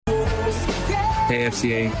Hey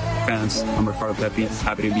FCA fans, I'm Ricardo Pepi.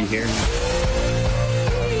 Happy to be here.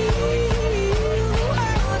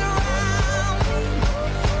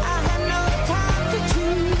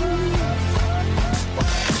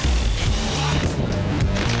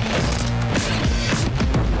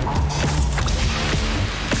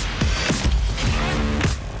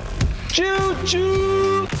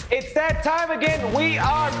 Choo-choo! It's that time again. We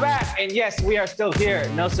are back. And yes, we are still here.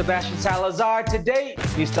 No Sebastian Salazar today.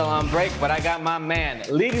 He's still on break, but I got my man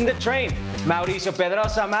leading the train, Mauricio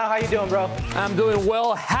Pedrosa. Mau, how you doing, bro? I'm doing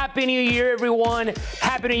well. Happy New Year, everyone.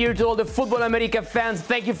 Happy New Year to all the Futbol Americas fans.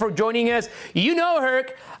 Thank you for joining us. You know,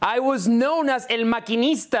 Herc, I was known as El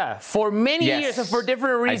Maquinista for many years and for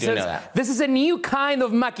different reasons. I do know that. This is a new kind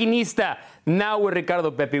of Maquinista. Now with Ricardo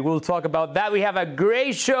Pepi, we'll talk about that. We have a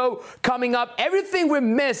great show coming up. Everything we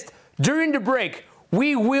missed during the break,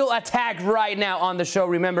 we will attack right now on the show.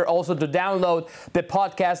 Remember also to download the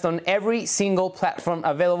podcast on every single platform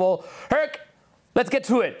available. Herc, let's get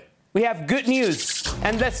to it. We have good news.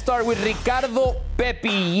 And let's start with Ricardo Pepi.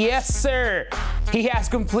 Yes, sir. He has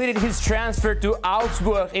completed his transfer to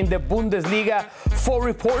Augsburg in the Bundesliga for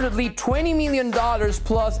reportedly $20 million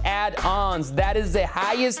plus add-ons. That is the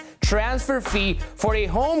highest transfer fee for a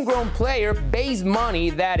homegrown player, base money,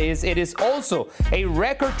 that is. It is also a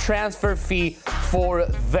record transfer fee for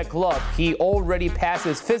the club. He already passed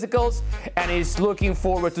his physicals and is looking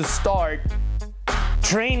forward to start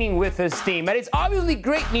training with his team. And it's obviously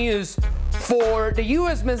great news for the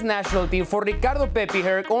U.S. men's national team, for Ricardo Pepi,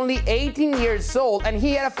 Herc, only 18 years old, and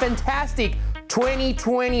he had a fantastic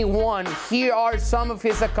 2021. Here are some of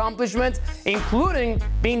his accomplishments, including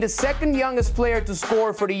being the second youngest player to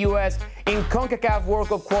score for the U.S. in CONCACAF World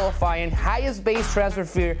Cup qualifying, highest base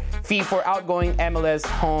transfer fee for outgoing MLS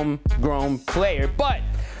homegrown player. But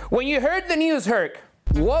when you heard the news, Herc,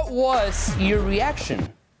 what was your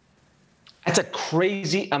reaction? That's a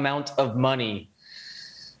crazy amount of money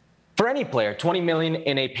for any player. 20 million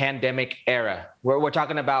in a pandemic era. We're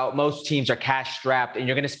talking about most teams are cash strapped, and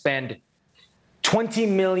you're going to spend $20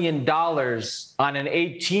 million on an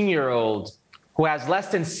 18-year-old who has less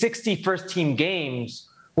than 60 first-team games,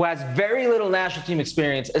 who has very little national team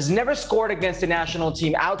experience, has never scored against a national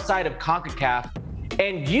team outside of CONCACAF,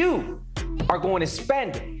 and you are going to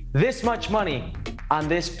spend this much money on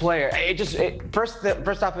this player.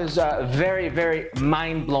 First off, is very, very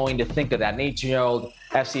mind-blowing to think of that. An 18-year-old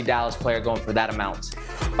FC Dallas player going for that amount.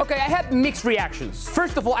 Okay, I had mixed reactions.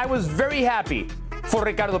 First of all, I was very happy for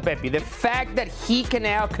Ricardo Pepi. The fact that he can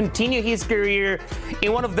now continue his career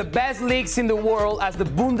in one of the best leagues in the world as the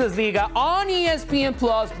Bundesliga on ESPN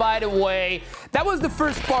Plus, by the way. That was the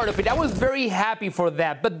first part of it. I was very happy for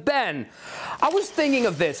that. But then I was thinking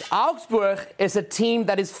of this. Augsburg is a team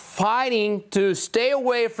that is fighting to stay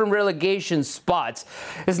away from relegation spots.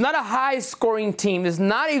 It's not a high-scoring team. It's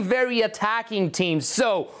not a very attacking team.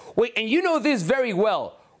 So, and you know this very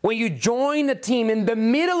well. When you join a team in the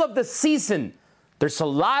middle of the season, there's a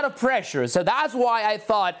lot of pressure. So that's why I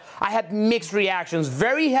thought I had mixed reactions.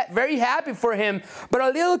 Very happy for him, but a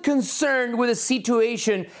little concerned with the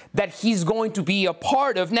situation that he's going to be a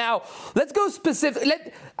part of. Now, let's go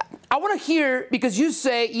specific. I want to hear, because you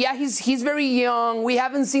say, yeah, he's very young. We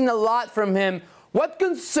haven't seen a lot from him. What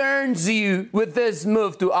concerns you with this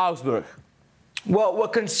move to Augsburg? Well,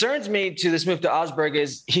 what concerns me to this move to Augsburg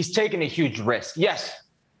is he's taking a huge risk. Yes,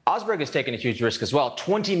 Augsburg has taken a huge risk as well.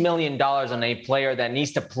 $20 million on a player that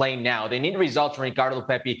needs to play now. They need results from Ricardo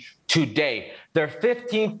Pepi today. They're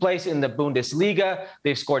 15th place in the Bundesliga.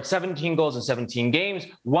 They've scored 17 goals in 17 games,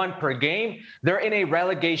 1 per game. They're in a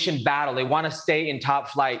relegation battle. They want to stay in top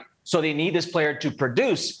flight, so they need this player to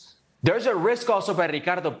produce. There's a risk also by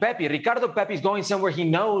Ricardo Pepi. Ricardo Pepi is going somewhere he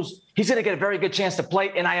knows he's going to get a very good chance to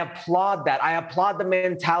play, and I applaud that. I applaud the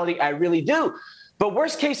mentality. I really do. But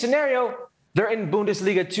worst case scenario, they're in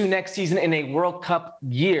Bundesliga 2 next season in a World Cup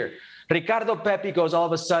year. Ricardo Pepi goes all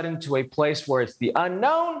of a sudden to a place where it's the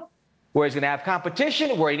unknown, where he's going to have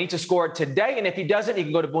competition, where he needs to score today. And if he doesn't, he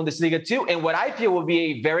can go to Bundesliga 2. And what I feel will be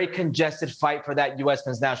a very congested fight for that U.S.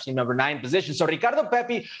 men's national team number 9 position. So Ricardo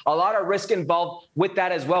Pepi, a lot of risk involved with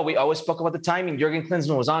that as well. We always spoke about the timing. Jurgen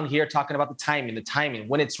Klinsmann was on here talking about the timing,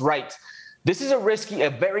 when it's right. This is a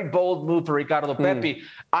very bold move for Ricardo Pepi.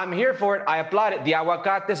 I'm here for it. I applaud it. The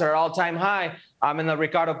aguacates are all-time high. I'm in the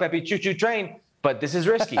Ricardo Pepi choo-choo train, but this is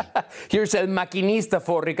risky. Here's El Maquinista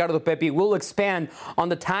for Ricardo Pepi. We'll expand on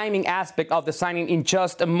the timing aspect of the signing in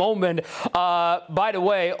just a moment. By the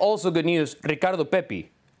way, also good news, Ricardo Pepi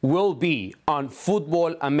will be on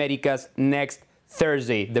Futbol Americas next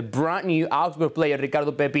Thursday. The brand new Augsburg player,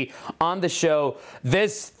 Ricardo Pepi, on the show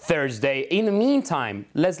this Thursday. In the meantime,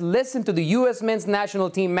 let's listen to the U.S. men's national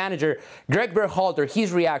team manager, Greg Berhalter,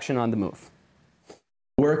 his reaction on the move.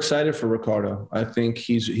 We're excited for Ricardo. I think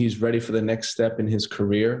he's ready for the next step in his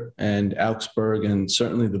career, and Augsburg and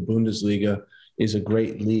certainly the Bundesliga is a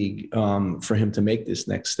great league for him to make this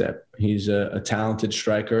next step. He's a talented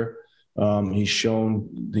striker. He's shown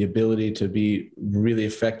the ability to be really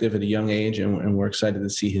effective at a young age, and we're excited to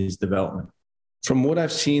see his development. From what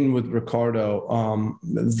I've seen with Ricardo,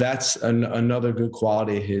 that's another good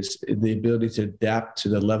quality of his, the ability to adapt to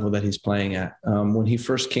the level that he's playing at. When he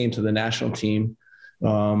first came to the national team,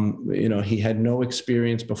 he had no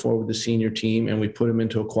experience before with the senior team, and we put him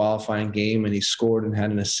into a qualifying game, and he scored and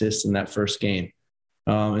had an assist in that first game.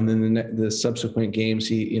 And then the subsequent games,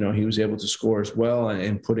 he was able to score as well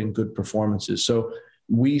and put in good performances. So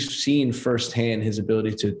we've seen firsthand his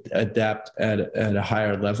ability to adapt at a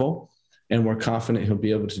higher level, and we're confident he'll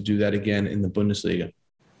be able to do that again in the Bundesliga.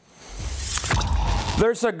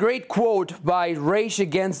 There's a great quote by Rage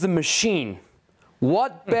Against the Machine.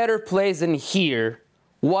 What better place than here?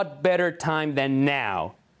 What better time than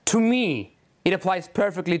now? To me, it applies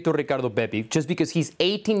perfectly to Ricardo Pepi, just because he's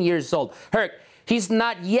 18 years old. Herc, he's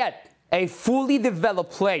not yet a fully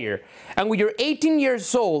developed player. And when you're 18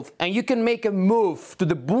 years old and you can make a move to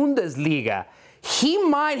the Bundesliga, he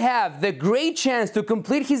might have the great chance to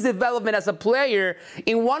complete his development as a player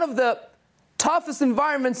in one of the toughest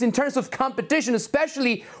environments in terms of competition,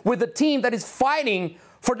 especially with a team that is fighting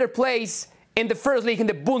for their place in the first league, in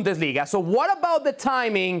the Bundesliga. So what about the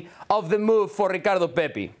timing of the move for Ricardo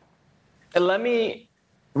Pepi? Let me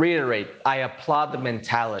reiterate, I applaud the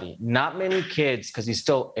mentality. Not many kids, because he's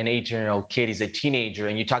still an 18-year-old kid, he's a teenager,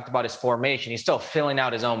 and you talked about his formation, he's still filling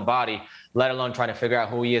out his own body, let alone trying to figure out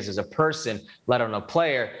who he is as a person, let alone a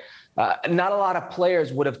player. Not a lot of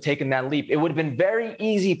players would have taken that leap. It would have been very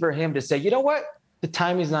easy for him to say, you know what? The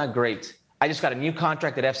timing's not great. I just got a new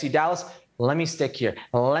contract at FC Dallas. Let me stick here.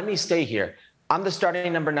 Let me stay here. I'm the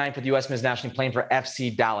starting number 9 for the U.S. men's national team playing for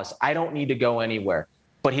FC Dallas. I don't need to go anywhere.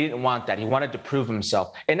 But he didn't want that. He wanted to prove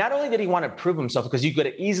himself. And not only did he want to prove himself, because you could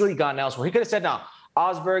have easily gone elsewhere. He could have said, no,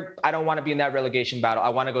 Augsburg, I don't want to be in that relegation battle. I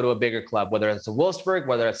want to go to a bigger club, whether it's a Wolfsburg,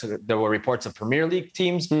 whether it's there were reports of Premier League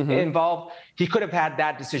teams involved. He could have had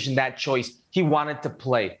that decision, that choice. He wanted to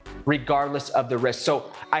play regardless of the risk.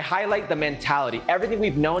 So I highlight the mentality. Everything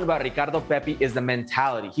we've known about Ricardo Pepi is the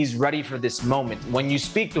mentality. He's ready for this moment. When you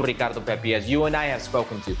speak to Ricardo Pepi, as you and I have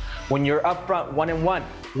spoken to, when you're up front 1-on-1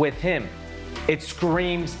 with him, it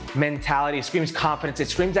screams mentality, it screams confidence, it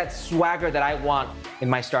screams that swagger that I want in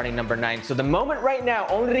my starting number 9. So the moment right now,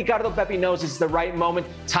 only Ricardo Pepi knows it's the right moment.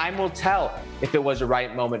 Time will tell if it was the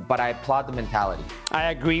right moment, but I applaud the mentality.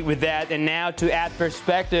 I agree with that. And now to add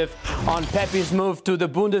perspective on Pepi's move to the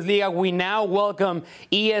Bundesliga, we now welcome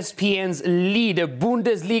ESPN's lead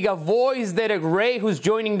Bundesliga voice, Derek Ray, who's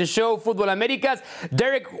joining the show, Futbol Americas.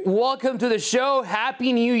 Derek, welcome to the show.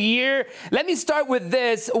 Happy New Year. Let me start with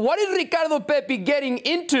this. What is Ricardo Pepi getting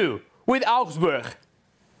into with Augsburg?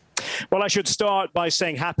 Well, I should start by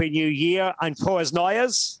saying Happy New Year and Frohes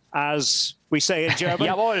Neues, as we say in German.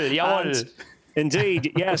 Jawohl.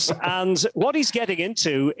 Indeed, yes. And what he's getting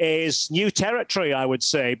into is new territory, I would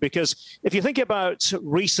say, because if you think about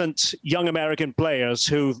recent young American players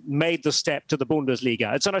who've made the step to the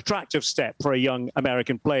Bundesliga, it's an attractive step for a young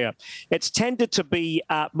American player. It's tended to be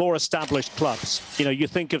at more established clubs. You know, you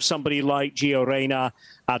think of somebody like Gio Reyna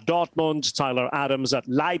at Dortmund, Tyler Adams at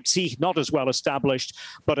Leipzig, not as well established,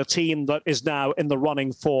 but a team that is now in the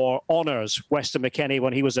running for honours. Weston McKennie,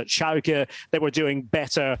 when he was at Schalke, they were doing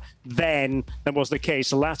better then than was the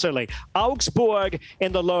case latterly. Augsburg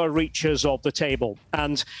in the lower reaches of the table.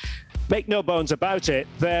 And make no bones about it,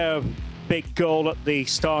 their big goal at the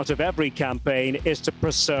start of every campaign is to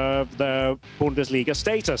preserve their Bundesliga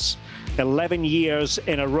status. 11 years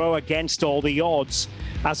in a row against all the odds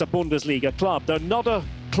as a Bundesliga club. They're not a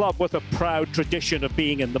club with a proud tradition of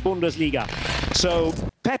being in the Bundesliga. So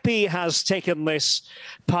Pepi has taken this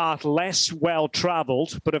path less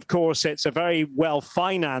well-travelled, but of course it's a very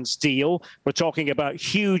well-financed deal. We're talking about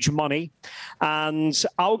huge money. And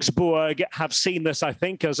Augsburg have seen this, I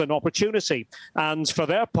think, as an opportunity. And for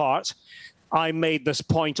their part, I made this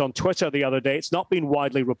point on Twitter the other day. It's not been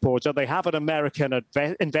widely reported. They have an American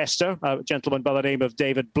investor, a gentleman by the name of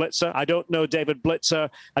David Blitzer. I don't know David Blitzer.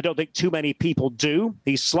 I don't think too many people do.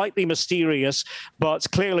 He's slightly mysterious, but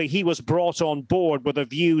clearly he was brought on board with a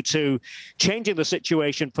view to changing the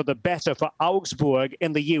situation for the better for Augsburg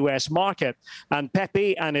in the US market. And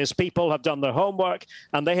Pepi and his people have done their homework,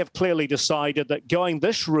 and they have clearly decided that going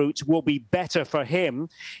this route will be better for him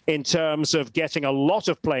in terms of getting a lot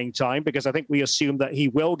of playing time, because I think we assume that he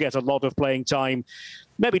will get a lot of playing time,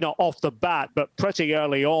 maybe not off the bat, but pretty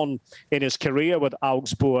early on in his career with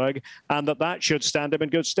Augsburg, and that should stand him in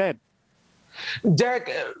good stead.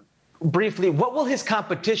 Derek, briefly, what will his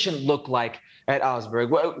competition look like at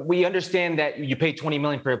Augsburg? We understand that you pay $20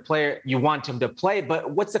 million per player. You want him to play,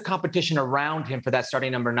 but what's the competition around him for that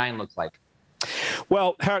starting number 9 look like?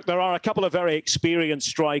 Well, Herc, there are a couple of very experienced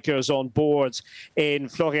strikers on board in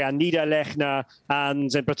Florian Niederlechner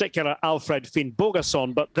and in particular Alfred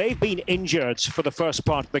Finnbogason, but they've been injured for the first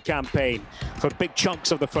part of the campaign, for big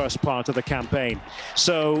chunks of the first part of the campaign.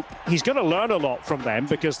 So he's going to learn a lot from them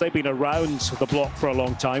because they've been around the block for a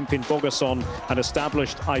long time. Finnbogason, an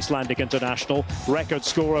established Icelandic international, record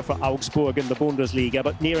scorer for Augsburg in the Bundesliga,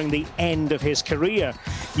 but nearing the end of his career,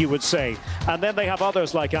 you would say. And then they have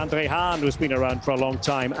others like Andre Hahn, who's been around for a long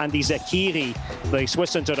time, Andy Zekiri, the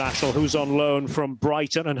Swiss international, who's on loan from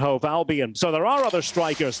Brighton and Hove Albion. So there are other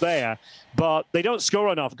strikers there, but they don't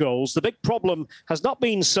score enough goals. The big problem has not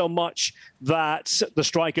been so much that the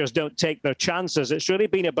strikers don't take their chances. It's really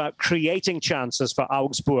been about creating chances for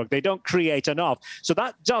Augsburg. They don't create enough. So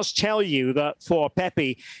that does tell you that for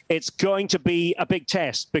Pepi, it's going to be a big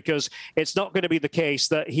test, because it's not going to be the case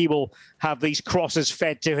that he will have these crosses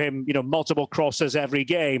fed to him, multiple crosses every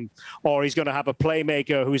game, or he's going to have a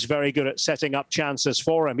playmaker who's very good at setting up chances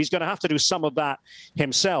for him. He's going to have to do some of that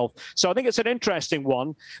himself. So I think it's an interesting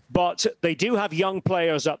one, but they do have young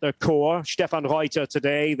players at their core. Stefan Reuter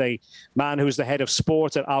today, the man who's the head of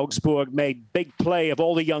sport at Augsburg, made big play of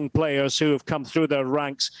all the young players who have come through their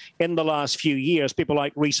ranks in the last few years. People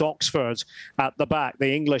like Reece Oxford at the back,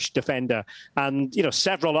 the English defender, and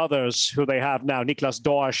several others who they have now. Niklas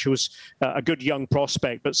Dorsch, who's a good young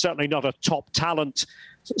prospect, but certainly not a top talent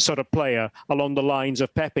sort of player along the lines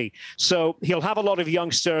of Pepi. So he'll have a lot of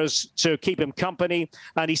youngsters to keep him company.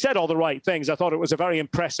 And he said all the right things. I thought it was a very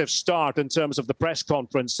impressive start in terms of the press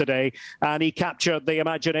conference today. And he captured the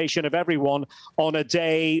imagination of everyone on a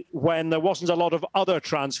day when there wasn't a lot of other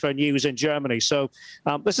transfer news in Germany. So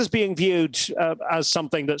this is being viewed as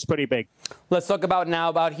something that's pretty big. Let's talk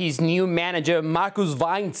about his new manager, Markus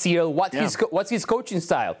Weinzierl. What's his coaching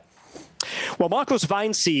style? Well, Markus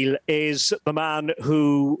Weinzierl is the man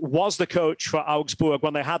who was the coach for Augsburg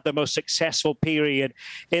when they had the most successful period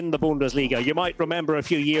in the Bundesliga. You might remember a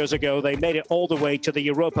few years ago, they made it all the way to the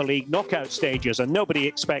Europa League knockout stages, and nobody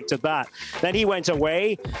expected that. Then he went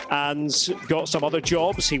away and got some other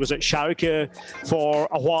jobs. He was at Schalke for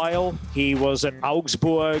a while. He was at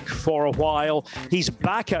Augsburg for a while. He's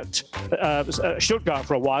back at Stuttgart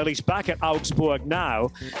for a while. He's back at Augsburg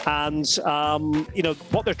now. And,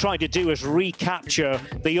 what they're trying to do is recapture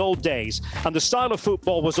the old days. And the style of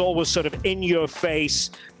football was always sort of in your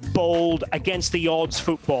face, bold, against the odds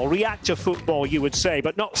football, reactive football, you would say,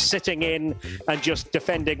 but not sitting in and just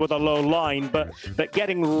defending with a low line, but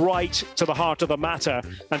getting right to the heart of the matter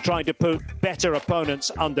and trying to put better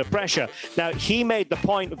opponents under pressure. Now, he made the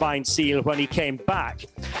point, Weinzierl, when he came back,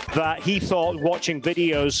 that he thought, watching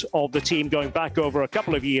videos of the team going back over a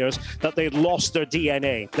couple of years, that they'd lost their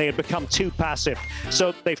DNA. They had become too passive.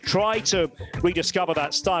 So they've tried to rediscover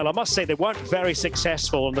that style. I must say they weren't very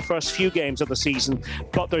successful in the first few games of the season,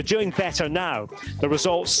 but they're doing better now. The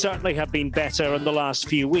results certainly have been better in the last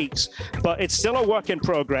few weeks, but it's still a work in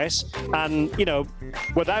progress. And,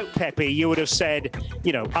 without Pepi, you would have said,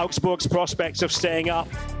 Augsburg's prospects of staying up,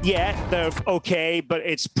 yeah, they're okay, but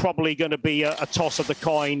it's probably going to be a toss of the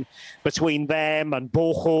coin between them and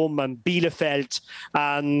Bochum and Bielefeld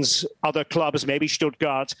and other clubs, maybe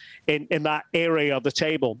Stuttgart, in that area of the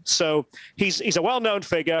table. So he's a well-known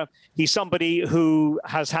figure. He's somebody who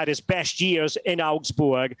has had his best years in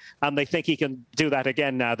Augsburg, and they think he can do that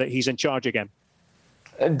again now that he's in charge again.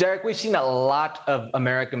 Derek, we've seen a lot of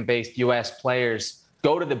American-based U.S. players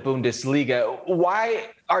go to the Bundesliga. Why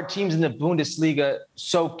are teams in the Bundesliga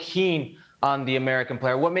so keen on the American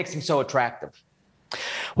player? What makes him so attractive?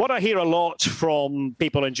 What I hear a lot from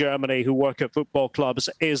people in Germany who work at football clubs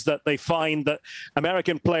is that they find that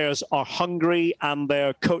American players are hungry and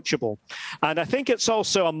they're coachable. And I think it's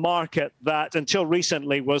also a market that until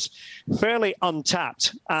recently was fairly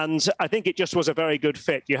untapped. And I think it just was a very good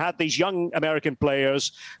fit. You had these young American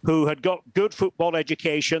players who had got good football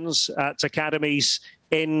educations at academies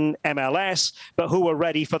in MLS, but who were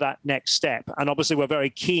ready for that next step. And obviously we're very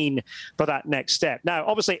keen for that next step. Now,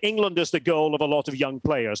 obviously England is the goal of a lot of young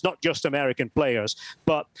players, not just American players,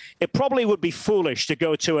 but it probably would be foolish to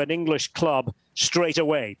go to an English club straight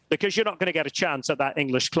away because you're not going to get a chance at that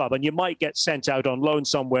English club and you might get sent out on loan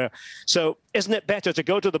somewhere. So isn't it better to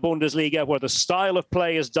go to the Bundesliga where the style of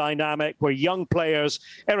play is dynamic, where young players,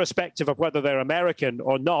 irrespective of whether they're American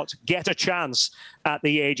or not, get a chance at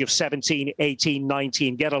the age of 17, 18,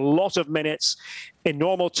 19, get a lot of minutes in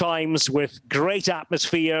normal times with great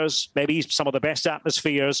atmospheres, maybe some of the best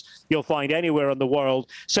atmospheres you'll find anywhere in the world.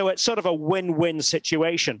 So it's sort of a win-win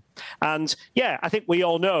situation. And yeah, I think we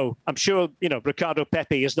all know, I'm sure, Ricardo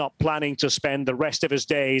Pepi is not planning to spend the rest of his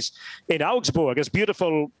days in Augsburg, as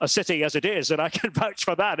beautiful a city as it is. And I can vouch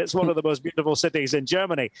for that. It's one of the most beautiful cities in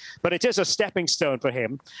Germany. But it is a stepping stone for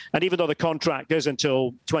him. And even though the contract is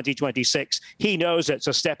until 2026, he knows it's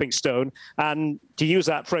a stepping stone. And to use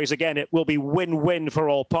that phrase again, it will be win-win for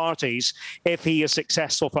all parties if he is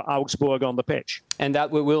successful for Augsburg on the pitch. And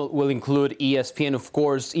that will include ESPN, of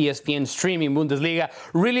course, ESPN streaming Bundesliga.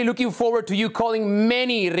 Really looking forward to you calling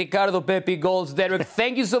many Ricardo Pepi goals, Derek.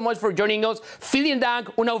 Thank you so much for joining us. Vielen Dank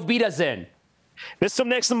und auf Wiedersehen. Bis zum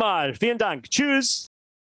nächsten Mal. Vielen Dank. Tschüss.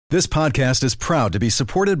 This podcast is proud to be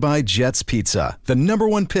supported by Jets Pizza, the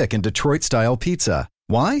 #1 pick in Detroit-style pizza.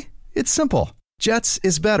 Why? It's simple. Jets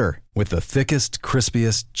is better. With the thickest,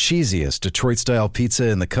 crispiest, cheesiest Detroit-style pizza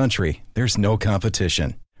in the country, there's no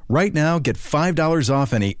competition. Right now, get $5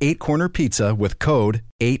 off any 8-corner pizza with code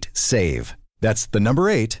 8SAVE. That's the number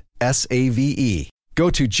 8, S-A-V-E. Go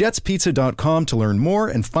to jetspizza.com to learn more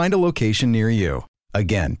and find a location near you.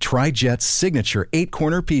 Again, try Jet's signature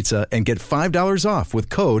 8-corner pizza and get $5 off with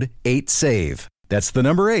code 8SAVE. That's the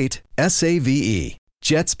number 8, S-A-V-E.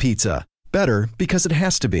 Jet's Pizza. Better because it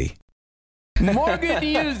has to be. More good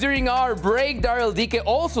news during our break. Daryl Dike,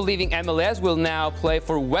 also leaving MLS, will now play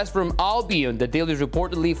for West Brom Albion. The deal is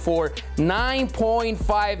reportedly for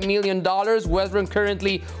 $9.5 million. West Brom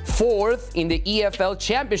currently 4th in the EFL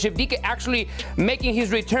Championship. Dike actually making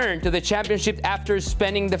his return to the Championship after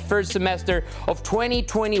spending the first semester of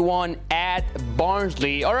 2021 at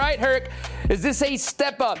Barnsley. All right, Herc, is this a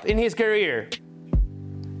step up in his career?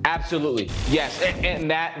 Absolutely, yes. And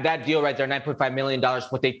that deal right there, $9.5 million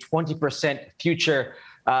with a 20% future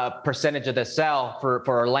percentage of the sell for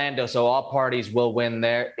Orlando. So all parties will win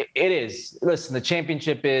there. It is. Listen, the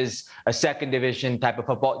championship is a second division type of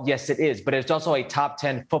football. Yes, it is. But it's also a top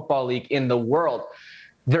 10 football league in the world.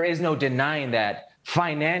 There is no denying that.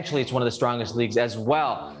 Financially, it's one of the strongest leagues as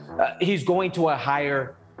well. He's going to a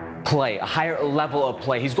higher level of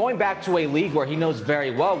play. He's going back to a league where he knows very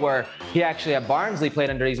well, where he actually at Barnsley played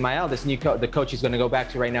under Ismail, this new the coach he's going to go back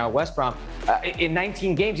to right now at West Brom. In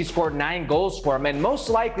 19 games, he scored 9 goals for him. And most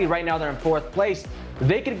likely right now they're in 4th place.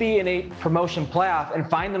 They could be in a promotion playoff and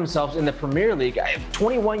find themselves in the Premier League.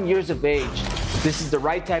 21 years of age. This is the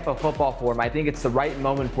right type of football for him. I think it's the right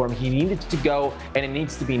moment for him. He needed to go, and it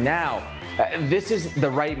needs to be now. This is the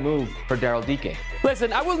right move for Daryl Dike.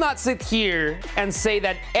 Listen, I will not sit here and say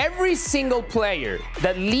that every single player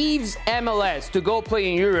that leaves MLS to go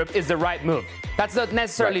play in Europe is the right move. That's not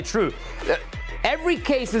necessarily true. Every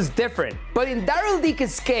case is different. But in Daryl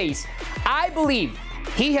Dike's case, I believe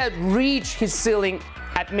he had reached his ceiling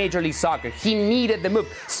at Major League Soccer. He needed the move,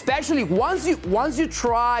 especially once you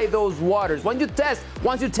try those waters, once you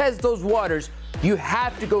test those waters, you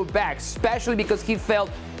have to go back, especially because he felt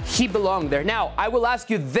he belonged there. Now, I will ask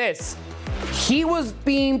you this. He was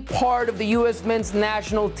being part of the U.S. men's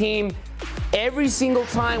national team every single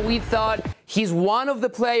time we thought he's one of the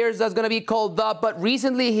players that's going to be called up, but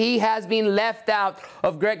recently he has been left out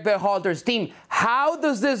of Greg Berhalter's team. How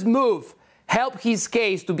does this move help his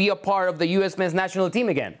case to be a part of the U.S. men's national team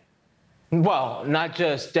again? Well, not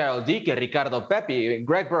just Daryl Dike, Ricardo Pepi.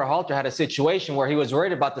 Greg Berhalter had a situation where he was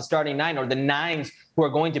worried about the starting 9 or the 9s who are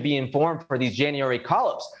going to be informed for these January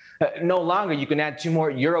call-ups. No longer, you can add 2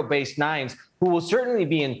 more Euro-based 9s who will certainly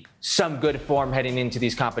be in some good form heading into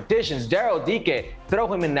these competitions. Daryl Dike,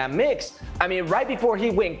 throw him in that mix. I mean, right before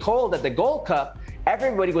he went cold at the Gold Cup,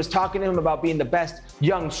 everybody was talking to him about being the best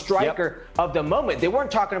young striker of the moment. They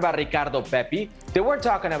weren't talking about Ricardo Pepi. They weren't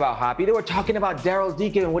talking about Hoppy. They were talking about Daryl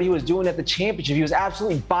Deacon and what he was doing at the championship. He was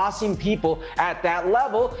absolutely bossing people at that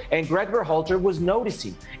level, and Greg Berhalter was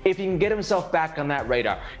noticing. If he can get himself back on that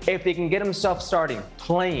radar, if he can get himself starting,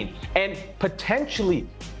 playing, and potentially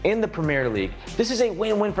in the Premier League, this is a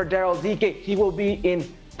win-win for Daryl Deacon. He will be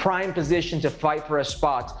in prime position to fight for a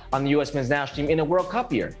spot on the U.S. men's national team in a World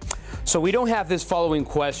Cup year. So we don't have this following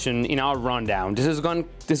question in our rundown. This is going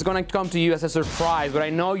to come to you as a surprise, but I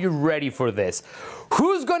know you're ready for this.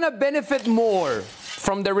 Who's going to benefit more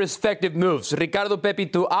from their respective moves? Ricardo Pepi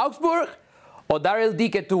to Augsburg or Daryl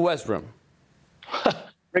Deacon to West Brom?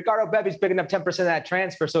 Ricardo Pepi's picking up 10% of that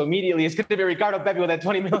transfer, so immediately it's going to be Ricardo Pepi with that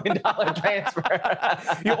 $20 million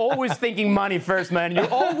transfer. You're always thinking money first, man.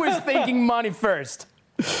 You're always thinking money first.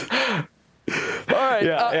 All right.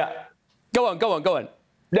 Yeah. Go on.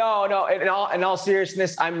 No. In all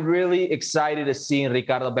seriousness, I'm really excited to see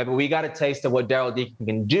Ricardo Pepi. We got a taste of what Daryl Deacon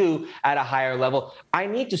can do at a higher level. I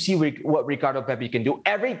need to see what Ricardo Pepi can do.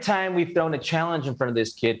 Every time we've thrown a challenge in front of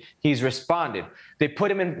this kid, he's responded. They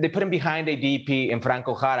put him behind a DP in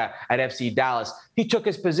Franco Jara at FC Dallas. He took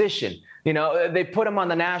his position. They put him on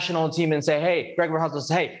the national team and say, hey, Greg Berhalter says,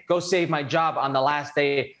 hey, go save my job on the last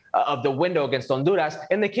day of the window against Honduras,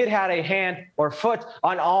 and the kid had a hand or foot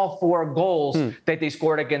on all 4 goals that they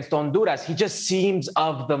scored against Honduras. He just seems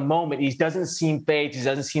of the moment. He doesn't seem fazed. He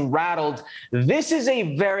doesn't seem rattled. This is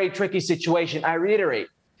a very tricky situation. I reiterate,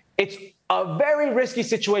 it's a very risky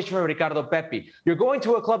situation for Ricardo Pepi. You're going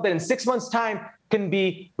to a club that in 6 months' time can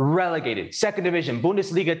be relegated. Second division,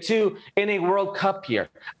 Bundesliga 2 in a World Cup year.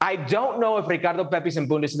 I don't know if Ricardo Pepi's in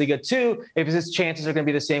Bundesliga 2, if his chances are going to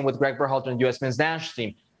be the same with Greg Berhalter and U.S. men's national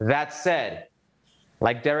team. That said,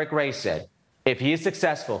 like Derek Ray said, if he is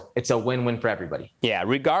successful, it's a win-win for everybody. Yeah,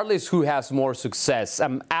 regardless who has more success,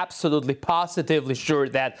 I'm absolutely positively sure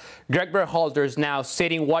that Greg Berhalter is now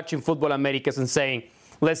sitting watching Futbol Americas and saying,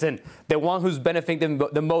 listen, the one who's benefiting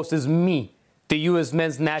the most is me, the U.S.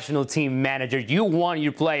 men's national team manager. You want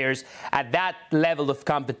your players at that level of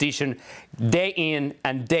competition day in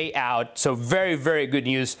and day out. So very, very good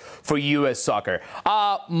news for U.S. soccer.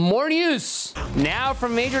 More news now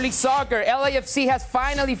from Major League Soccer. LAFC has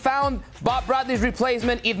finally found Bob Bradley's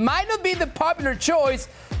replacement. It might not be the popular choice.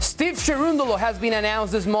 Steve Cherundolo has been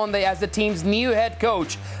announced this Monday as the team's new head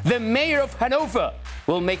coach. The mayor of Hanover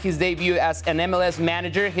will make his debut as an MLS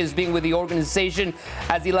manager. He's been with the organization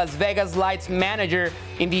as the Las Vegas Lights manager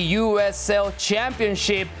in the USL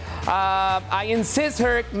Championship. I insist,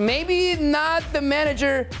 Herc, maybe not the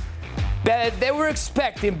manager that they were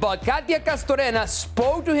expecting, but Katia Castorena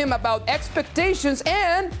spoke to him about expectations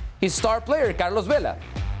and his star player, Carlos Vela.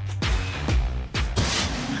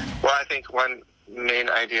 Well, I think one main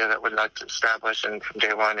idea that we'd like to establish and from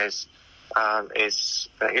day one is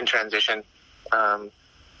in transition,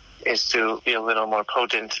 is to be a little more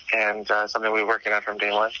potent and something we're working on from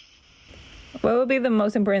day one. What would be the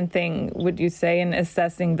most important thing, would you say, in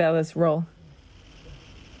assessing Vela's role?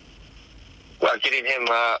 Well, getting him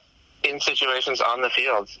in situations on the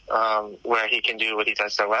field where he can do what he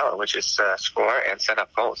does so well, which is score and set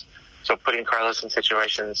up goals. So putting Carlos in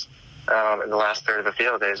situations in the last third of the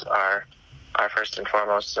field is our first and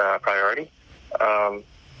foremost priority.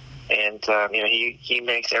 He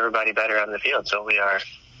makes everybody better on the field. So we are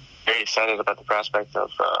very excited about the prospect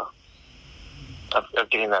of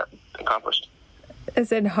getting that accomplished.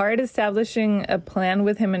 Is it hard establishing a plan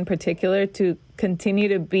with him in particular to continue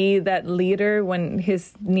to be that leader when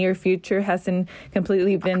his near future hasn't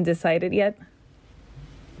completely been decided yet?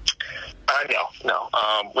 No.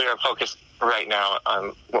 We are focused right now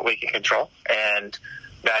on what we can control, and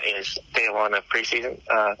that is day one of preseason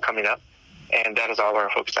coming up, and that is all we're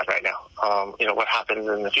focused on right now. What happens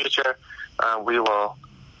in the future, we will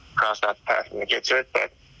cross that path when we get to it,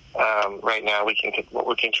 but right now what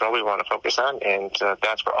we control we want to focus on, and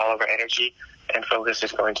that's where all of our energy and focus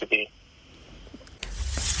is going to be.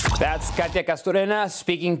 That's Katia Castorena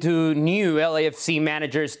speaking to new LAFC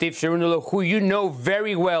manager Steve Cherundolo, who you know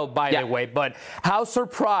very well, by the way. But how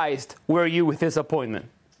surprised were you with his appointment?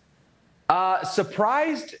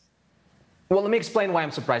 Surprised? Well, let me explain why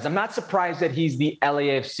I'm surprised. I'm not surprised that he's the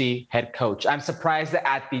LAFC head coach. I'm surprised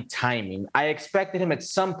at the timing. I expected him at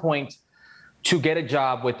some point to get a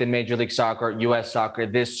job within Major League Soccer, U.S. Soccer,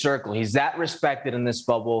 this circle. He's that respected in this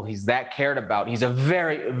bubble. He's that cared about. He's a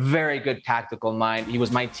very, very good tactical mind. He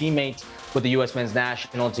was my teammate with the U.S. men's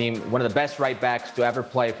national team, one of the best right backs to ever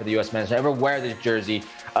play for the U.S. men's, ever wear this jersey.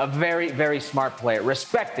 A very, very smart player,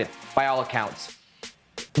 respected by all accounts.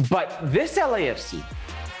 But this LAFC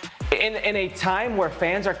In a time where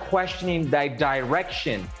fans are questioning the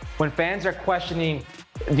direction, when fans are questioning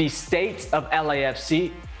the state of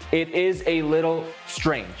LAFC, it is a little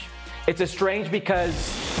strange. It's strange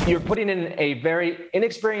because you're putting in a very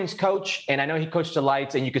inexperienced coach, and I know he coached the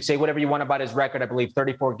Lights, and you could say whatever you want about his record. I believe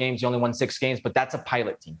 34 games, he only won 6 games, but that's a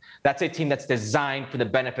pilot team. That's a team that's designed for the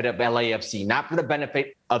benefit of LAFC, not for the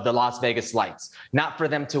benefit of the Las Vegas Lights, not for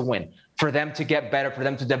them to win, for them to get better, for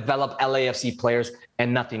them to develop LAFC players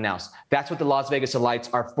and nothing else. That's what the Las Vegas Lights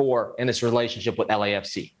are for in this relationship with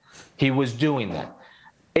LAFC. He was doing that.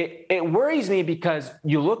 It worries me because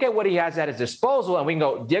you look at what he has at his disposal and we can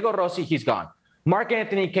go, Diego Rossi, he's gone. Mark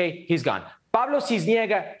Anthony Kay, he's gone. Pablo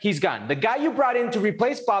Cisniega, he's gone. The guy you brought in to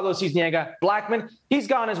replace Pablo Cisniega, Blackman, he's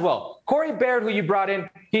gone as well. Corey Baird, who you brought in,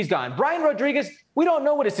 he's gone. Brian Rodriguez, we don't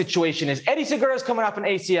know what his situation is. Eddie Segura's coming off an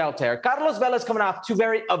ACL tear. Carlos Vela's coming off 2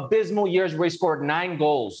 very abysmal years where he scored 9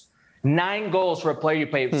 goals. 9 goals for a player you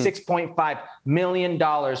paid $6.5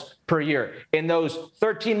 million per year. In those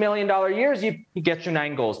 $13 million years, he gets you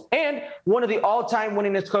 9 goals. And one of the all-time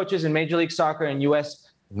winningest coaches in Major League Soccer and U.S.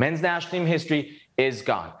 men's national team history is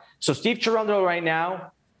gone. So Steve Cherundolo right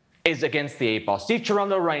now is against the 8 ball. Steve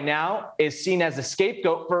Cherundolo right now is seen as a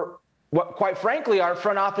scapegoat for what, quite frankly, our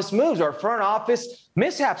front office moves, our front office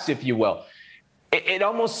mishaps, if you will. It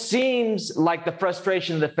almost seems like the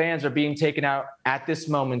frustration of the fans are being taken out at this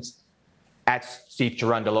moment at Steve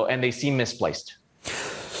Cherundolo, and they seem misplaced.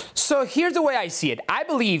 So here's the way I see it. I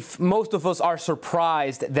believe most of us are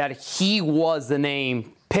surprised that he was the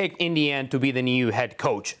name picked in the end to be the new head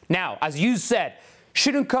coach. Now, as you said,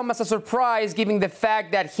 shouldn't come as a surprise given the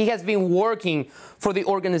fact that he has been working for the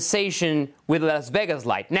organization with Las Vegas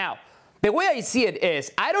Light. Now, the way I see it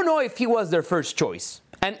is, I don't know if he was their first choice.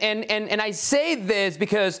 And I say this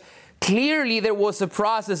because clearly, there was a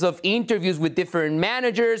process of interviews with different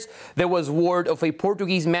managers. There was word of a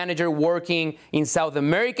Portuguese manager working in South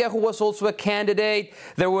America who was also a candidate.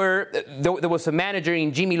 There was a manager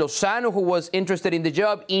in Jimmy Lozano who was interested in the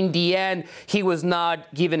job. In the end, he was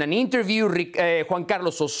not given an interview. Juan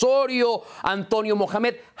Carlos Osorio, Antonio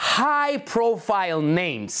Mohamed, high-profile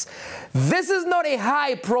names. This is not a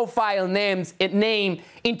high-profile name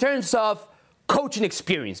in terms of coaching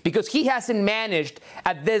experience because he hasn't managed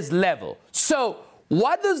at this level. So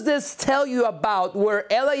what does this tell you about where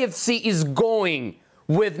LAFC is going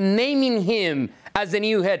with naming him as the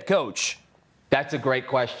new head coach? That's a great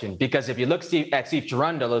question because if you look at Steve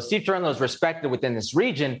Cherundolo is respected within this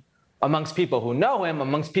region amongst people who know him,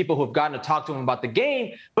 amongst people who have gotten to talk to him about the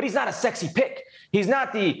game, but he's not a sexy pick. He's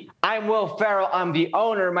not I'm Will Ferrell, I'm the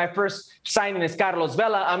owner. My first signing is Carlos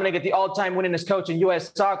Vela. I'm going to get the all-time winningest coach in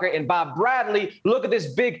U.S. soccer. And Bob Bradley, look at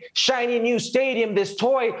this big, shiny new stadium, this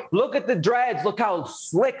toy. Look at the dreads. Look how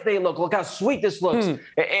slick they look. Look how sweet this looks.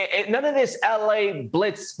 None of this L.A.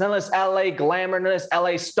 blitz, none of this L.A. glamour, none of this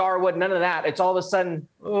L.A. Starwood, none of that. It's all of a sudden,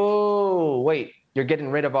 oh, wait, you're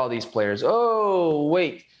getting rid of all these players. Oh,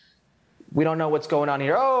 wait. We don't know what's going on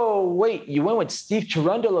here. Oh, wait, you went with Steve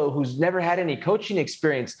Cherundolo, who's never had any coaching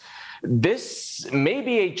experience. This may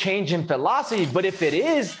be a change in philosophy, but if it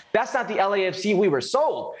is, that's not the LAFC we were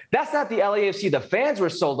sold. That's not the LAFC the fans were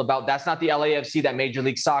sold about. That's not the LAFC that Major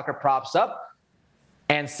League Soccer props up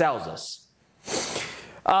and sells us.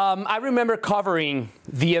 I remember covering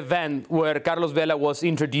the event where Carlos Vela was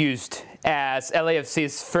introduced as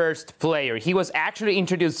LAFC's first player. He was actually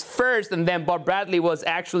introduced first, and then Bob Bradley was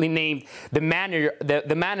actually named the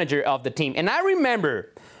manager of the team. And I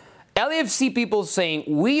remember LAFC people saying,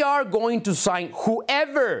 we are going to sign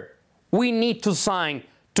whoever we need to sign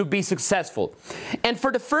to be successful. And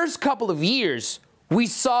for the first couple of years, we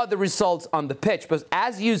saw the results on the pitch. But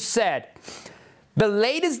as you said, the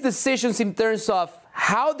latest decisions in terms of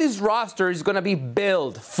how this roster is going to be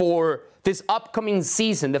built for this upcoming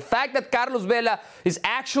season, the fact that Carlos Vela is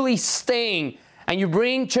actually staying and you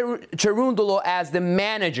bring Cherundolo as the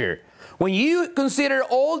manager, when you consider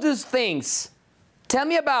all these things, tell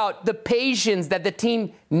me about the patience that the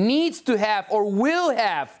team needs to have or will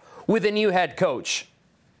have with a new head coach.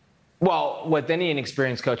 Well, with any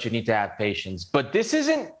inexperienced coach, you need to have patience. But this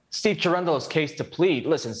isn't Steve Cherundolo's case to plead.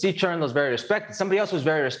 Listen, Steve Cherundolo is very respected. Somebody else who's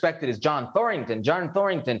very respected is John Thorrington. John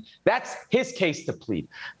Thorrington, that's his case to plead.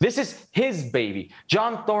 This is his baby.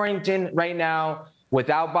 John Thorrington right now,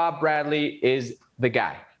 without Bob Bradley, is the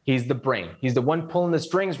guy. He's the brain. He's the one pulling the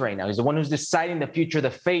strings right now. He's the one who's deciding the future,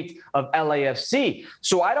 the fate of LAFC.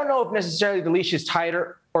 So I don't know if necessarily the leash is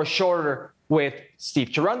tighter or shorter with Steve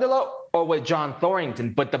Cherundolo or with John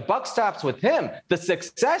Thorrington, but the buck stops with him. The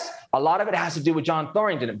success, a lot of it has to do with John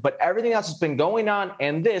Thorrington, but everything else has been going on,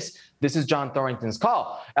 and this is John Thorrington's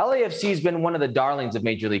call. LAFC has been one of the darlings of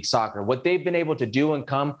Major League Soccer. What they've been able to do and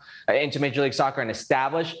come into Major League Soccer and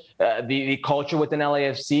establish the culture within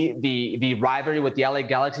LAFC, the rivalry with the LA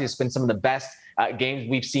Galaxy has been some of the best games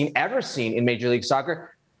we've ever seen in Major League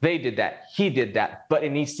Soccer. They did that. He did that, but it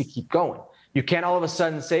needs to keep going. You can't all of a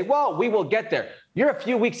sudden say, well, we will get there. You're a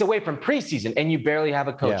few weeks away from preseason and you barely have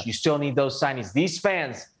a coach. Yeah. You still need those signings. These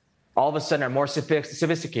fans all of a sudden are more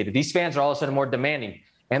sophisticated. These fans are all of a sudden more demanding.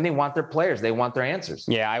 And they want their players. They want their answers.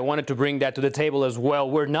 Yeah, I wanted to bring that to the table as well.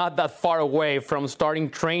 We're not that far away from starting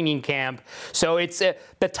training camp. So it's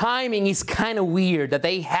the timing is kind of weird that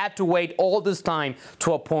they had to wait all this time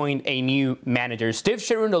to appoint a new manager. Steve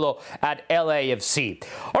Cherundolo at LAFC.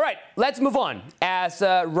 All right, let's move on. As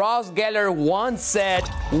Ross Geller once said,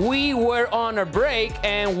 we were on a break.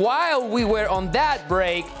 And while we were on that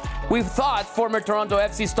break, we thought former Toronto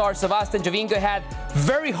FC star Sebastian Giovinco had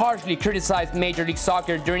very harshly criticized Major League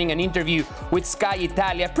Soccer during an interview with Sky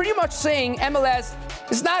Italia, pretty much saying MLS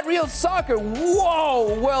is not real soccer.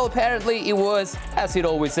 Whoa! Well, apparently it was, as it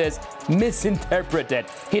always is, misinterpreted.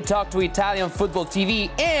 He talked to Italian football TV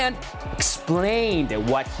and explained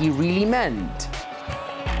what he really meant.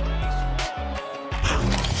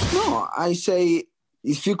 No, I say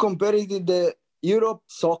if you compare it to the Europe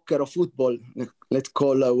soccer or football, let's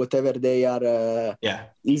call whatever they are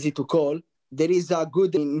easy to call, there is a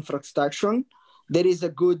good infrastructure, there is a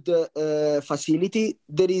good facility,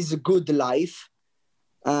 there is a good life.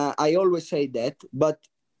 I always say that, but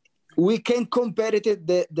we can compare it to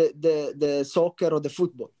the soccer or the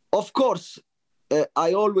football. Of course,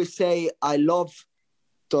 I always say I love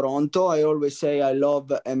Toronto. I always say I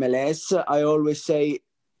love MLS. I always say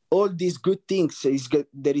all these good things.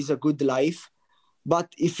 There is a good life.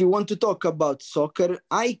 But if you want to talk about soccer,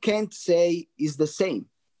 I can't say it's the same.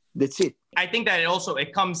 That's it. I think that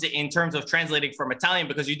it comes in terms of translating from Italian,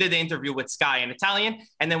 because you did the interview with Sky in Italian,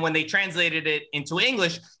 and then when they translated it into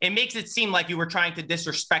English, it makes it seem like you were trying to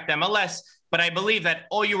disrespect MLS. But I believe that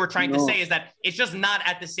all you were trying to say is that it's just not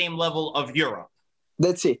at the same level of Europe.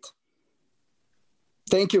 That's it.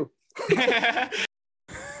 Thank you.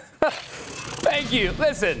 Thank you.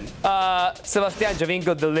 Listen, Sebastian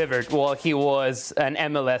Giovinco delivered while he was an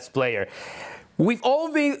MLS player. We've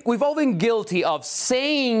all been guilty of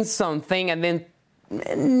saying something and then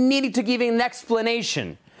needing to give an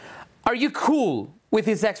explanation. Are you cool with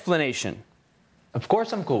his explanation? Of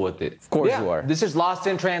course I'm cool with it. Of course you are. This is lost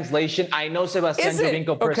in translation. I know Sebastian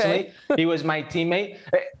Giovinco personally. Okay. He was my teammate.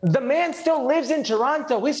 The man still lives in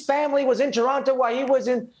Toronto. His family was in Toronto while he was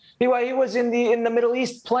in the Middle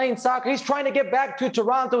East playing soccer. He's trying to get back to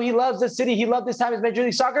Toronto. He loves the city. He loved his time as Major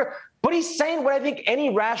League Soccer. But he's saying what I think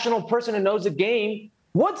any rational person who knows the game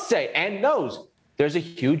would say and knows. There's a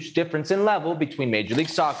huge difference in level between Major League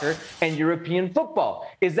Soccer and European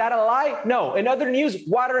football. Is that a lie? No. In other news,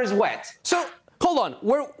 water is wet. So, hold on.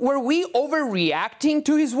 Were we overreacting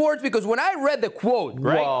to his words? Because when I read the quote,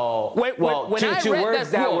 right? Two words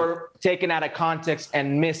that were taken out of context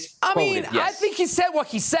and misquoted. I mean, yes. I think he said what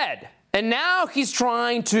he said. And now he's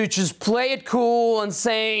trying to just play it cool and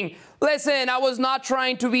saying, listen, I was not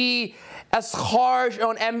trying to be as harsh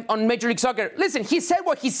on Major League Soccer. Listen, he said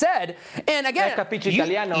what he said. And again,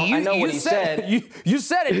 I know what he said. You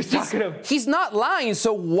said it. He's not lying.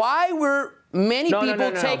 So why were many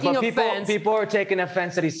people taking offense? People are taking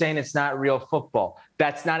offense that he's saying it's not real football.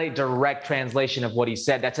 That's not a direct translation of what he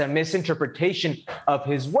said. That's a misinterpretation of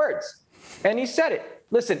his words. And he said it.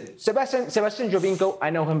 Listen, Sebastian Giovinco, I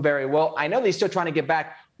know him very well. I know that he's still trying to get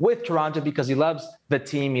back with Toronto because he loves the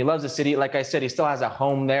team. He loves the city. Like I said, he still has a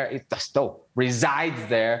home there. He still resides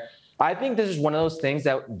there. I think this is one of those things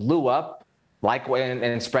that blew up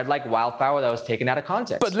and spread like wildfire that was taken out of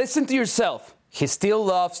context. But listen to yourself. He still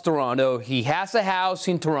loves Toronto. He has a house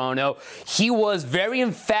in Toronto. He was very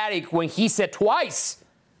emphatic when he said twice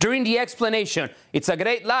during the explanation, it's a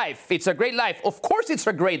great life. It's a great life. Of course it's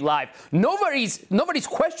a great life. Nobody's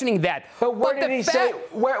questioning that. But where did he say?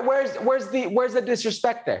 Where's the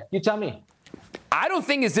disrespect there? You tell me. I don't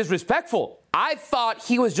think it's disrespectful. I thought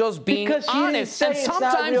he was just being honest. And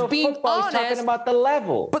sometimes being honest. He's talking about the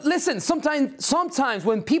level. But listen, sometimes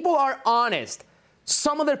when people are honest,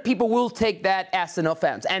 some other people will take that as an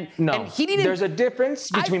offense. And he didn't. There's a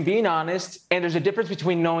difference between being honest and there's a difference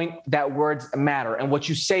between knowing that words matter and what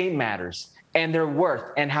you say matters and their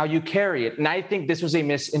worth and how you carry it. And I think this was a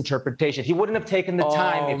misinterpretation. He wouldn't have taken the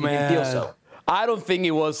time if he didn't feel so. I don't think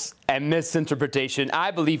it was a misinterpretation.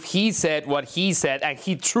 I believe he said what he said, and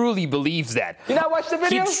he truly believes that. You not watch the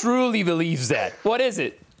video? He truly believes that. What is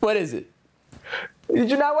it? What is it? Did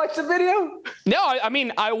you not watch the video? No, I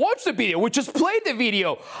mean, I watched the video. We just played the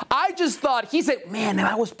video. I just thought, he said, man,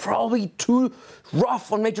 I was probably too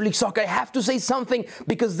rough on Major League Soccer. I have to say something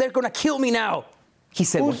because they're going to kill me now. He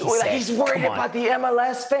said what he said. He's worried about the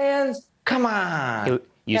MLS fans? Come on.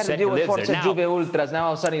 You said he lives there now. Juve Ultras. Now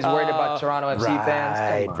all of a sudden he's worried about Toronto FC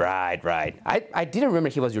fans. Right. I didn't remember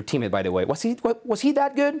he was your teammate, by the way. Was he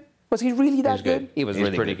that good? Was he really that good? He was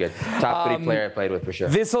really pretty good. Top 3 player I played with for sure.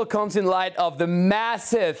 This all comes in light of the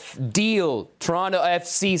massive deal Toronto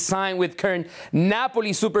FC signed with current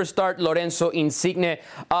Napoli superstar Lorenzo Insigne.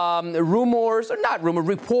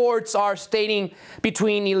 Reports are stating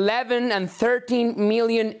between 11 and 13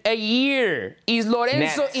 million a year. Is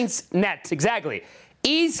Lorenzo net, exactly.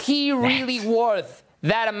 Is he really worth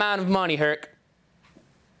that amount of money, Herc?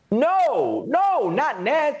 No, not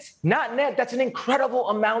net. Not net. That's an incredible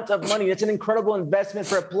amount of money. That's an incredible investment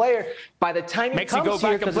for a player. By the time he comes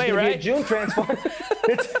here, because it's going to be a June transfer,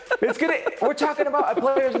 we're talking about a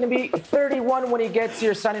player who's going to be 31 when he gets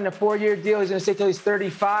here, signing a 4-year deal. He's going to stay till he's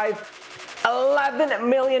 35. $11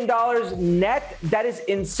 million net. That is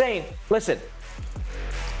insane. Listen,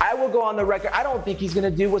 I will go on the record. I don't think he's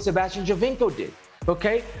going to do what Sebastian Giovinco did.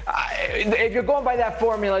 Okay, if you're going by that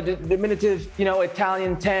formula, the diminutive,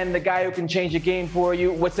 Italian 10, the guy who can change the game for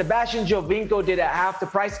you, what Sebastian Giovinco did at half the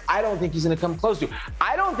price, I don't think he's going to come close to.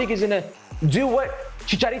 I don't think he's going to do what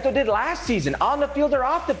Chicharito did last season, on the field or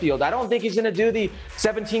off the field. I don't think he's going to do the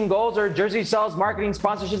 17 goals or jersey sales, marketing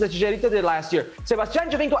sponsorships that Chicharito did last year.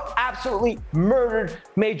 Sebastian Giovinco absolutely murdered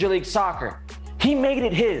Major League Soccer. He made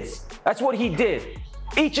it his. That's what he did.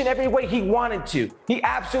 Each and every way he wanted to. He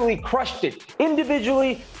absolutely crushed it.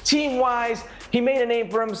 Individually, team-wise, he made a name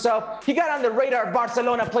for himself. He got on the radar of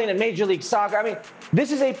Barcelona playing in Major League Soccer. I mean,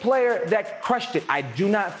 this is a player that crushed it. I do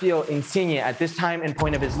not feel Insigne at this time and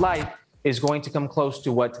point of his life is going to come close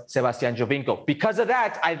to what Sebastian Giovinco. Because of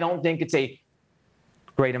that, I don't think it's a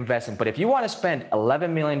great investment. But if you want to spend $11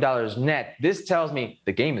 million net, this tells me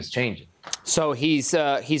the game is changing. So his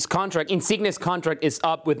contract, Insigne's contract, is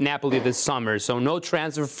up with Napoli this summer, so no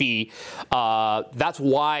transfer fee. That's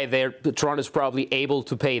why Toronto's probably able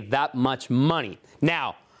to pay that much money.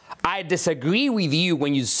 Now, I disagree with you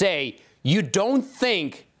when you say you don't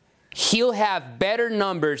think he'll have better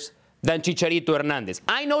numbers than Chicharito Hernandez.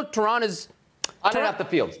 I know Toronto's on and off the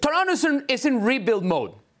field. Toronto is in rebuild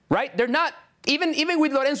mode, right? They're not even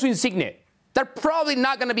with Lorenzo Insigne. They're probably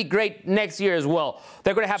not going to be great next year as well.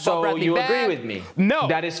 They're going to have Bob Bradley back. So you agree with me? No.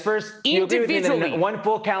 That is first. You agree with me that in one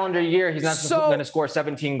full calendar year, he's not going to score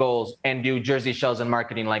 17 goals and do jersey shells and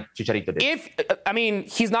marketing like Chicharito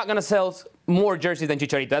did. He's not going to sell more jerseys than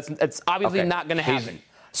Chicharito. That's obviously not going to happen.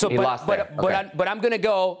 But I'm going to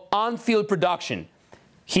go on-field production.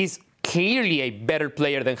 He's clearly a better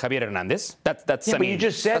player than Javier Hernandez. But you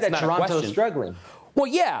just said that Toronto's struggling. Well,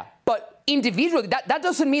 yeah, but individually, that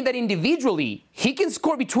doesn't mean that individually he can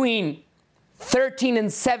score between 13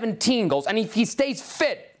 and 17 goals. And if he stays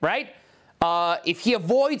fit, right? If he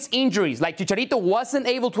avoids injuries, like Chicharito wasn't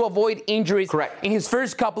able to avoid injuries in his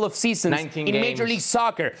first couple of seasons in Major League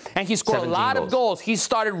Soccer, and he scored a lot of goals. He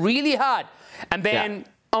started really hot, and then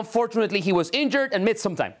unfortunately he was injured and missed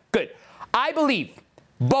some time. Good. I believe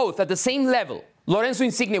both at the same level, Lorenzo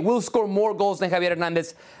Insigne will score more goals than Javier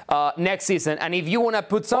Hernandez next season. And if you want to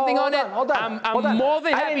put something on it, I'm more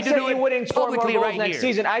than happy to do it. He wouldn't score more goals next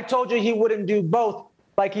season. I told you he wouldn't do both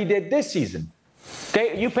like he did this season.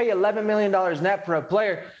 Okay, you pay $11 million net for a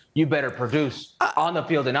player, you better produce on the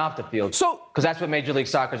field and off the field. Because that's what Major League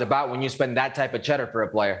Soccer is about when you spend that type of cheddar for a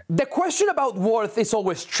player. The question about worth is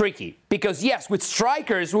always tricky because, yes, with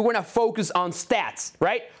strikers, we want to focus on stats,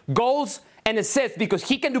 right? Goals and assists, because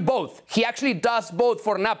he can do both. He actually does both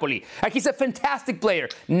for Napoli. He's a fantastic player,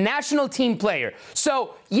 national team player.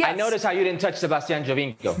 So, yes. I noticed how you didn't touch Sebastian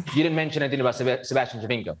Giovinco. You didn't mention anything about Sebastian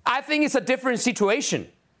Giovinco. I think it's a different situation.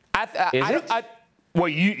 Well,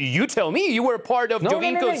 you tell me. You were a part of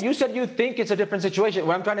Giovinco's. No. You said you think it's a different situation.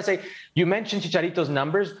 What I'm trying to say, you mentioned Chicharito's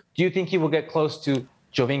numbers. Do you think he will get close to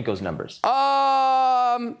Giovinco's numbers?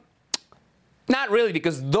 Not really,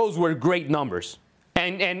 because those were great numbers.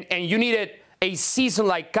 And you needed a season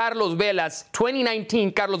like Carlos Vela's,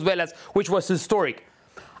 2019 Carlos Vela's, which was historic.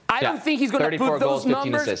 I don't think he's going to put those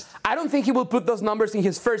numbers. Assists. I don't think he will put those numbers in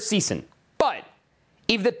his first season. But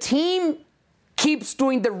if the team keeps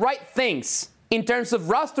doing the right things in terms of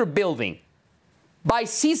roster building, by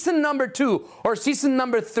season number 2 or season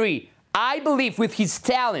number 3, I believe with his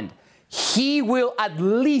talent, he will at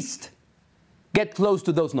least get close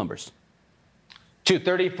to those numbers. To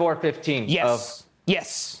 34-15. Yes.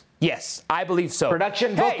 Yes. Yes, I believe so.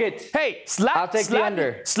 Production, book it. Hey, I'll take the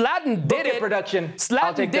under. Zlatan did it. Production. Zlatan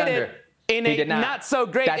I'll take the under. In a not so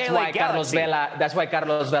great LA Galaxy. That's why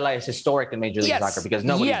Carlos Vela is historic in Major League Soccer, because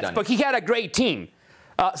nobody's done it. Yes, but he had a great team.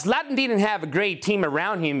 Zlatan didn't have a great team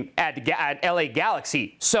around him at LA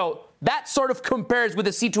Galaxy. So that sort of compares with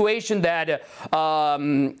the situation that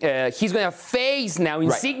he's going to face now.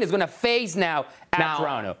 Insigne is going to face now at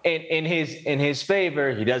Toronto. In his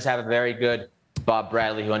favor, he does have a very good Bob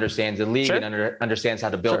Bradley, who understands the league and understands how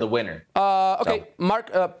to build a winner. Okay,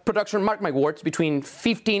 production, mark my words, between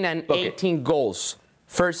 15 and 18 goals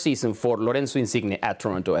first season for Lorenzo Insigne at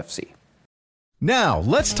Toronto FC. Now,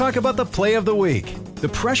 let's talk about the play of the week. The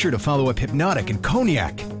pressure to follow up Hypnotic and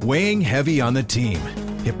Cognac, weighing heavy on the team.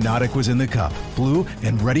 Hypnotic was in the cup, blue,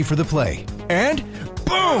 and ready for the play. And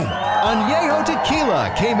boom! Añejo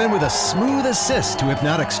Tequila came in with a smooth assist to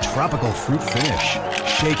Hypnotic's tropical fruit finish.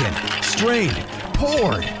 Shaken, strained,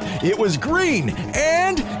 poured. It was green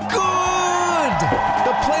and good!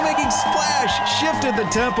 The playmaking splash shifted the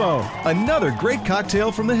tempo. Another great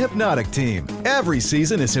cocktail from the Hypnotic team. Every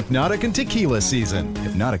season is Hypnotic and Tequila season.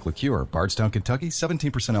 Hypnotic Liqueur, Bardstown, Kentucky,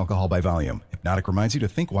 17% alcohol by volume. Hypnotic reminds you to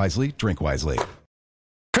think wisely, drink wisely.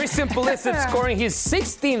 Christian Pulisic scoring his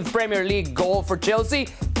 16th Premier League goal for Chelsea,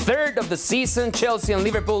 third of the season. Chelsea and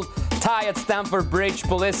Liverpool tie at Stamford Bridge.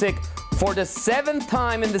 Pulisic for the 7th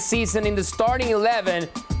time in the season in the starting 11.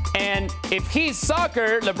 And if he's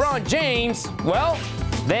soccer, LeBron James, well,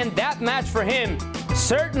 then that match for him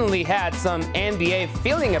certainly had some NBA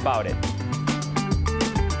feeling about it.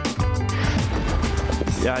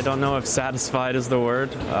 Yeah, I don't know if satisfied is the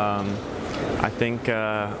word. I think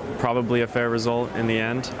probably a fair result in the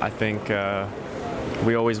end. I think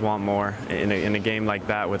we always want more in a game like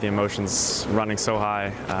that with the emotions running so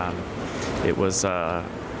high. It was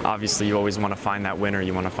obviously you always want to find that winner.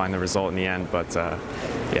 You want to find the result in the end. But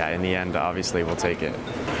yeah, in the end, obviously we'll take it.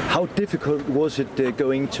 How difficult was it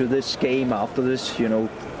going to this game after this,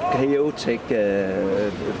 chaotic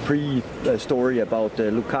pre-story about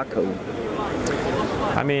Lukaku?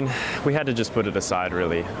 I mean, we had to just put it aside,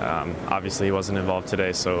 really. Obviously, he wasn't involved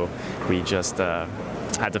today, so we just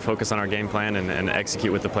had to focus on our game plan and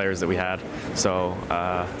execute with the players that we had. So,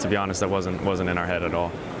 to be honest, that wasn't in our head at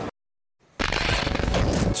all.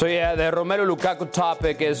 So yeah, the Romelu Lukaku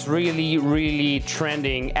topic is really, really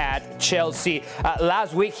trending at Chelsea.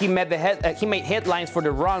 Last week, he made headlines for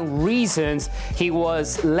the wrong reasons. He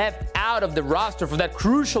was left out of the roster for that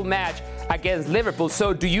crucial match against Liverpool.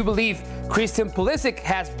 So do you believe Christian Pulisic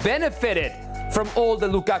has benefited from all the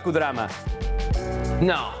Lukaku drama?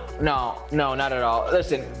 No, not at all.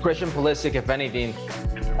 Listen, Christian Pulisic, if anything,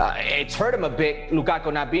 it's hurt him a bit,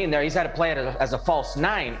 Lukaku not being there. He's had to play as a false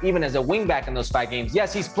 9, even as a wingback in those 5 games.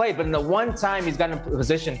 Yes, he's played, but in the one time he's gotten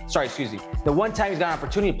the one time he's got an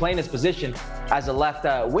opportunity to play in his position as a left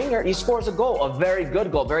winger, he scores a goal, a very good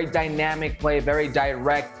goal, very dynamic play, very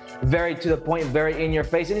direct, very to the point, very in your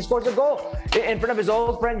face, and he scores a goal in front of his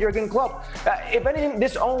old friend Jurgen Klopp. If anything,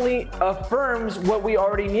 this only affirms what we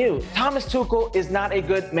already knew. Thomas Tuchel is not a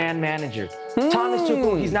good man manager. Thomas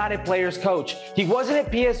Tuchel, he's not a player's coach. He wasn't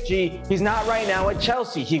at PSG. He's not right now at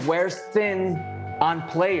Chelsea. He wears thin on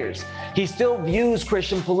players. He still views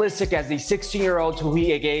Christian Pulisic as the 16-year-old who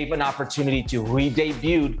he gave an opportunity to, who he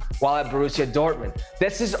debuted while at Borussia Dortmund.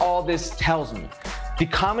 This is all this tells me. The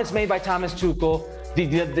comments made by Thomas Tuchel, the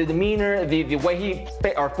demeanor, the way he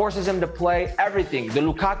forces him to play, everything. The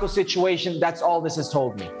Lukaku situation, that's all this has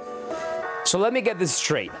told me. So let me get this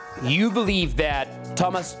straight. You believe that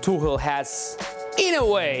Thomas Tuchel has, in a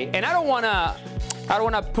way, and I don't want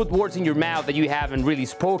to put words in your mouth that you haven't really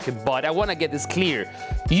spoken, but I want to get this clear.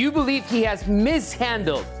 You believe he has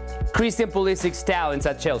mishandled Christian Pulisic's talents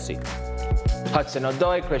at Chelsea?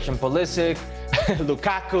 Hudson-Odoi, Christian Pulisic,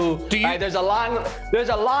 Lukaku. There's a long list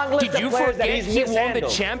of players that he's mishandled. He won the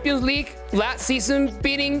Champions League last season,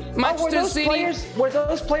 beating Manchester City. Were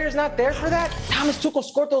those players not there for that? Thomas Tuchel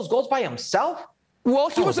scored those goals by himself? Well,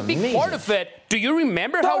 he was a big part of it. Do you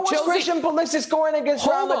remember how Chelsea... Christian Pulisic scoring against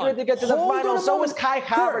Real Madrid to get to the final. So was Kai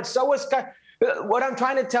Havertz. So was Kai... What I'm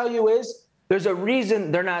trying to tell you is there's a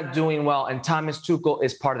reason they're not doing well, and Thomas Tuchel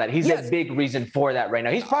is part of that. He's a big reason for that right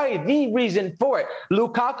now. He's probably the reason for it.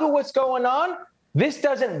 Lukaku, what's going on? This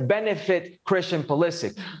doesn't benefit Christian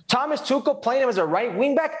Pulisic. Thomas Tuchel playing him as a right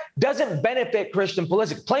wingback doesn't benefit Christian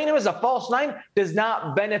Pulisic. Playing him as a false 9 does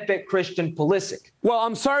not benefit Christian Pulisic. Well,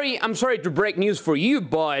 I'm sorry to break news for you,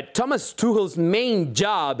 but Thomas Tuchel's main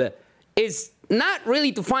job is not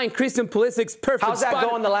really to find Christian Pulisic's perfect How's that spot.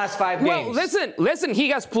 going the last 5 games? Well, listen, he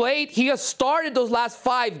has started those last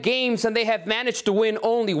 5 games and they have managed to win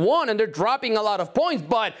only 1 and they're dropping a lot of points.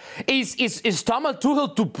 But is Thomas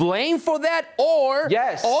Tuchel to blame for that? Or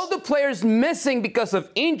all the players missing because of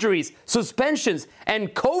injuries, suspensions,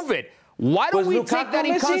 and COVID? Why don't we take that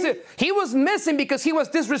in consideration? He was missing because he was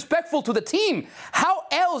disrespectful to the team. How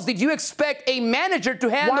else did you expect a manager to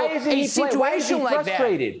handle a situation like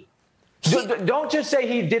that? Don't just say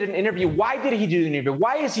he did an interview. Why did he do an interview?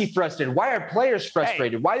 Why is he frustrated? Why are players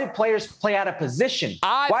frustrated? Why do players play out of position?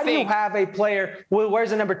 Why do you have a player who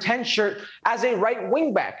wears a number 10 shirt as a right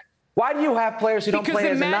wing back? Why do you have players who don't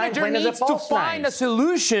play as a 9 playing as a false 9? Because the manager needs to find a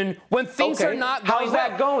solution when things are not going How's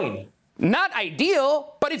that going? Not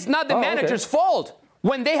ideal, but it's not the manager's fault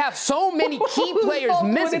when they have so many key players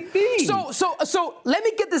missing. So let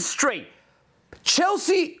me get this straight.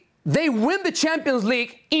 Chelsea, they win the Champions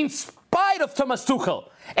League in spite of Thomas Tuchel.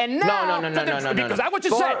 And now, no. Because that's what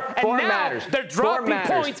you said. And now they're dropping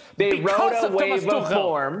points because of Thomas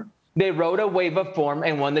Tuchel. They rode a wave of form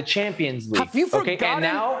and won the Champions League. Have you forgotten? And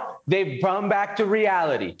now they've come back to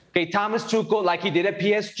reality. Thomas Tuchel, like he did at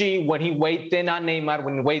PSG, when he weighed thin on Neymar,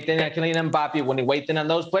 when he weighed thin on Kylian Mbappe, when he weighed thin on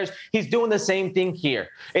those players, he's doing the same thing here.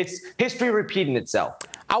 It's history repeating itself.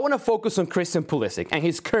 I want to focus on Christian Pulisic and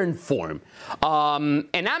his current form. And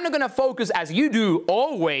I'm not going to focus, as you do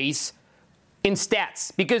always, in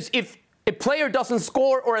stats. Because if a player doesn't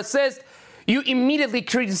score or assist, you immediately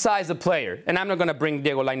criticize the player. And I'm not going to bring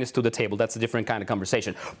Diego Lainez to the table. That's a different kind of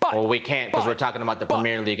conversation. Well, we can't because we're talking about the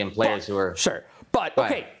Premier League and players who are... Sure. But,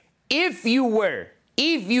 okay, if you were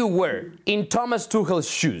in Thomas Tuchel's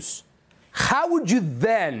shoes, how would you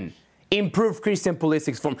then improve Christian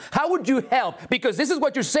Pulisic's form? How would you help? Because this is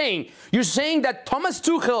what you're saying. You're saying that Thomas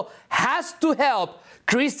Tuchel has to help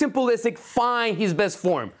Christian Pulisic find his best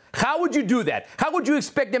form. How would you do that? How would you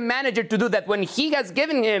expect the manager to do that when he has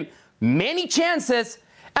given him many chances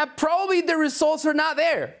and probably the results are not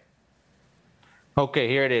there? Okay,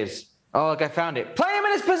 here it is. Oh, look, I found it. Play him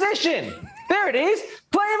in his position. There it is.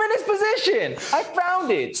 Play him in his position. I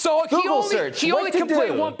found it. So Google he only can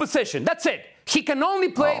play one position. That's it. He can only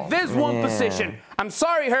play one position. I'm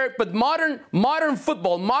sorry, Herc, but modern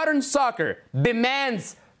football, modern soccer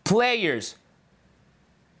demands players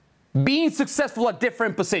being successful at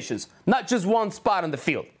different positions, not just one spot on the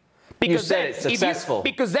field. Because you said it's successful.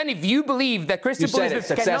 Because then if you believe that Christian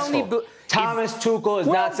Pulisic can only... Thomas Tuchel is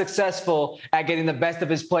not successful at getting the best of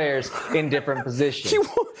his players in different positions. He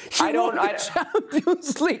won the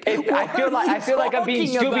Champions League. I feel like I'm being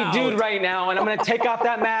Scooby-Doo right now, and I'm going to take off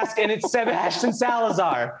that mask, and it's Sebastian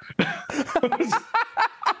Salazar.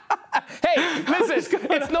 Hey, listen,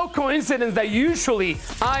 it's no coincidence that usually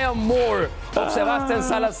I am more of Sebastian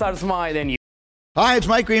Salazar's mind than you. Hi, it's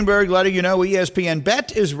Mike Greenberg letting you know ESPN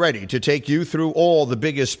Bet is ready to take you through all the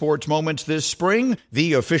biggest sports moments this spring.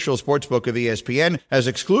 The official sportsbook of ESPN has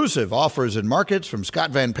exclusive offers and markets from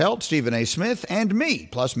Scott Van Pelt, Stephen A. Smith, and me,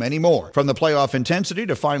 plus many more. From the playoff intensity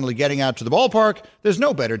to finally getting out to the ballpark, there's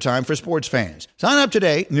no better time for sports fans. Sign up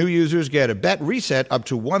today. New users get a bet reset up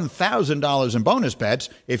to $1,000 in bonus bets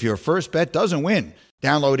if your first bet doesn't win.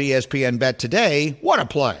 Download ESPN Bet today. What a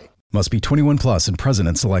play. Must be 21 plus and present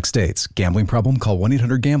in select states. Gambling problem? Call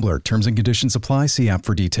 1-800-GAMBLER. Terms and conditions apply. See app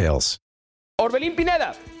for details. Orbelín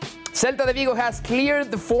Pineda. Celta de Vigo has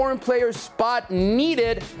cleared the foreign player spot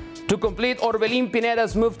needed to complete Orbelín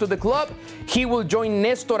Pineda's move to the club. He will join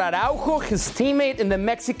Néstor Araujo, his teammate in the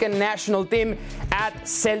Mexican national team at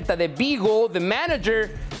Celta de Vigo. The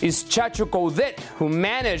manager is Chacho Coudet, who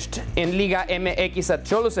managed in Liga MX at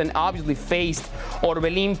Xolos and obviously faced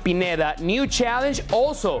Orbelín Pineda. New challenge,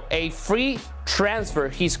 also a free transfer.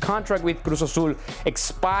 His contract with Cruz Azul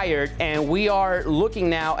expired, and we are looking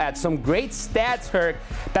now at some great stats, Herc,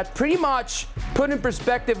 that pretty much put in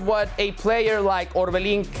perspective what a player like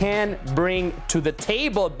Orbelín can bring to the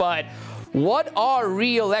table. But what are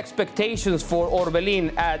real expectations for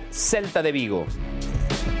Orbelín at Celta de Vigo?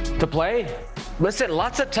 To play? Listen,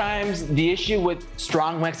 lots of times the issue with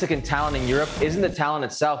strong Mexican talent in Europe isn't the talent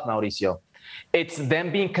itself, Mauricio. It's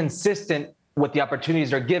them being consistent with the opportunities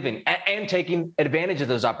they're given and taking advantage of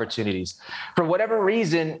those opportunities. For whatever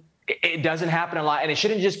reason, it doesn't happen a lot, and it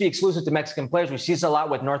shouldn't just be exclusive to Mexican players. We see this a lot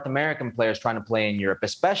with North American players trying to play in Europe,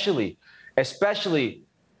 especially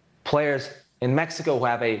players in Mexico who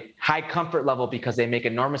have a high comfort level because they make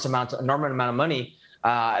enormous amount of money.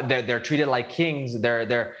 They're treated like kings.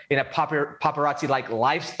 They're in a paparazzi-like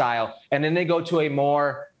lifestyle, and then they go to a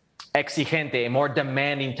more exigente, a more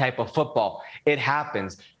demanding type of football. It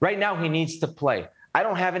happens. Right now, he needs to play. I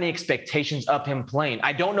don't have any expectations of him playing.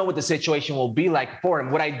 I don't know what the situation will be like for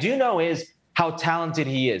him. What I do know is how talented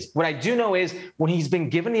he is. What I do know is when he's been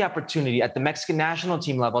given the opportunity at the Mexican national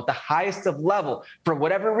team level, at the highest of level, for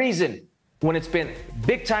whatever reason, when it's been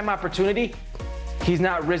big time opportunity, he's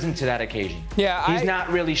not risen to that occasion. Yeah, he's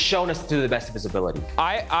not really shown us to the best of his ability.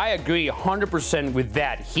 I agree 100% with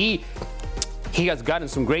that. He has gotten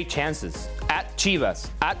some great chances at Chivas,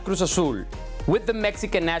 at Cruz Azul, with the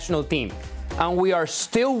Mexican national team, and we are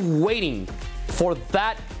still waiting for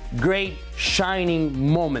that great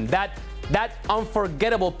shining moment, that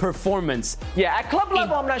unforgettable performance. Yeah, at club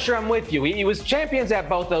level, I'm not sure I'm with you. He was champions at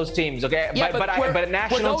both those teams, okay? Yeah, but at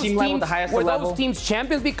national team level, the highest level. Were those teams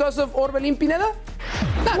champions because of Orbelín Pineda?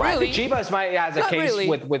 Not really. Chivas has a case really.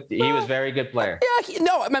 with he was a very good player.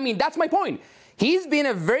 Yeah, I mean, that's my point. He's been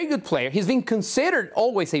a very good player. He's been considered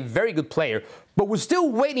always a very good player. But we're still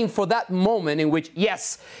waiting for that moment in which,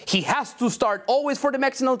 yes, he has to start always for the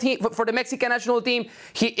Mexican team, for the Mexican national team.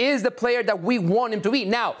 He is the player that we want him to be.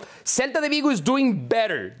 Now, Celta de Vigo is doing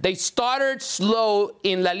better. They started slow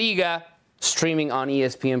in La Liga, streaming on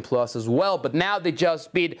ESPN Plus as well. But now they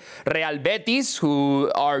just beat Real Betis, who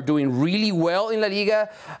are doing really well in La Liga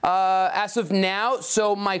as of now.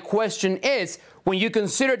 So my question is, when you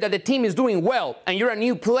consider that the team is doing well and you're a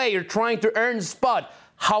new player trying to earn a spot,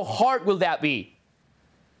 how hard will that be?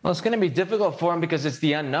 Well, it's going to be difficult for him because it's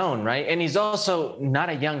the unknown, right? And he's also not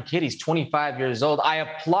a young kid. He's 25 years old. I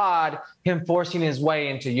applaud him forcing his way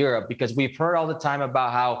into Europe because we've heard all the time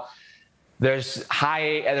about how there's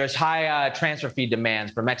high transfer fee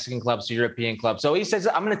demands for Mexican clubs to European clubs. So he says,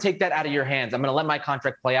 I'm going to take that out of your hands. I'm going to let my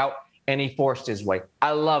contract play out. And he forced his way. I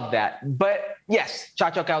love that. But yes,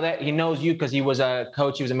 Chacho Caldet, he knows you because he was a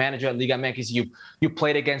coach. He was a manager at Liga MX. You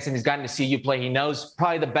played against him. He's gotten to see you play. He knows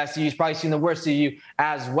probably the best of you. He's probably seen the worst of you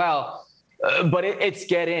as well. But it's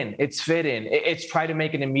get in. It's fit in. It's try to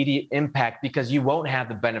make an immediate impact because you won't have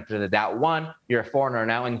the benefit of the doubt. One, you're a foreigner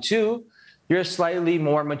now. And two, you're a slightly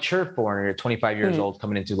more mature foreigner. You're 25 years old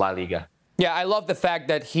coming into La Liga. Yeah, I love the fact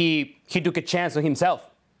that he took a chance on himself,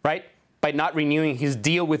 right? By not renewing his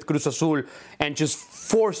deal with Cruz Azul and just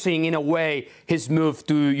forcing, in a way, his move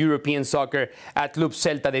to European soccer at Club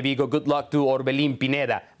Celta de Vigo. Good luck to Orbelín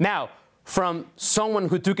Pineda. Now, from someone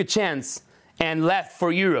who took a chance and left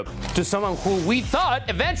for Europe to someone who we thought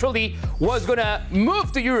eventually was going to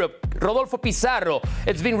move to Europe, Rodolfo Pizarro.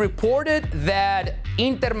 It's been reported that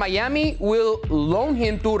Inter Miami will loan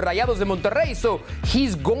him to Rayados de Monterrey. So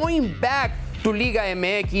he's going back to Liga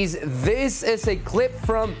MX. This is a clip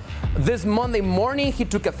from this Monday morning. He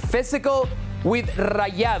took a physical with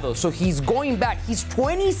Rayados. So he's going back. He's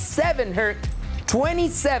 27, Herc.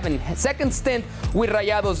 27. Second stint with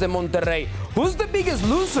Rayados de Monterrey. Who's the biggest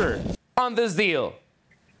loser on this deal?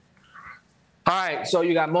 All right, so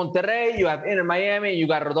you got Monterrey, you have Inter Miami, you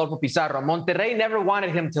got Rodolfo Pizarro. Monterrey never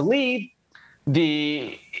wanted him to leave.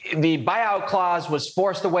 The buyout clause was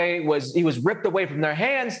forced away, he was ripped away from their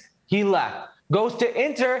hands. He left. Goes to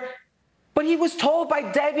Inter, but he was told by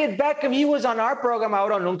David Beckham, he was on our program,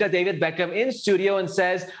 Ahora Nunca, David Beckham in studio and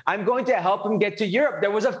says, I'm going to help him get to Europe.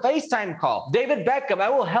 There was a FaceTime call. David Beckham, I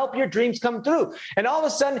will help your dreams come true. And all of a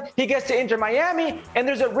sudden, he gets to Inter Miami, and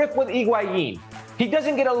there's a rift with Higuaín. He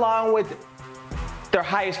doesn't get along with their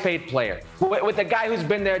highest paid player, with the guy who's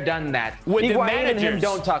been there, done that. With the managers. And him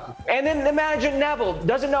don't talk. And then the manager, Neville,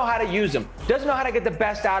 doesn't know how to use him, doesn't know how to get the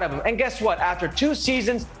best out of him. And guess what? After 2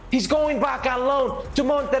 seasons, he's going back on loan to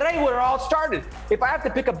Monterrey, where it all started. If I have to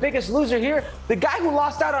pick a biggest loser here, the guy who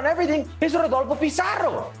lost out on everything is Rodolfo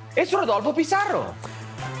Pizarro. It's Rodolfo Pizarro.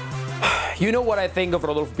 You know what I think of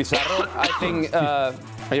Rodolfo Pizarro? I think...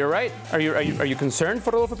 Are you right? Are you concerned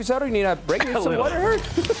for Rodolfo Pizarro? You need a break? Need some water,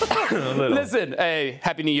 Herc? Listen, hey,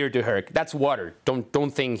 Happy New Year to Herc. That's water.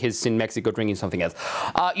 Don't think he's in Mexico drinking something else.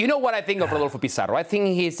 You know what I think of Rodolfo Pizarro? I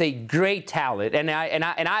think he's a great talent, and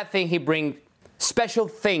I think he brings special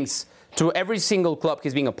things to every single club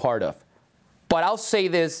he's being a part of. But I'll say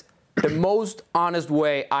this the most honest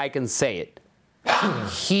way I can say it.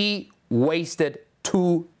 He wasted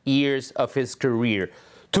 2 years of his career,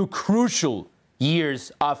 2 crucial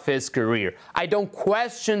years of his career. I don't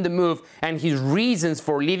question the move and his reasons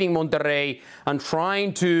for leaving Monterrey and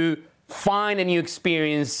trying to find a new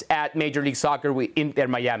experience at Major League Soccer with Inter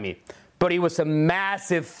Miami. But it was a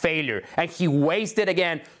massive failure, and he wasted,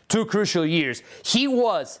 again, 2 crucial years. He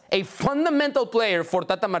was a fundamental player for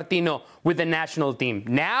Tata Martino with the national team.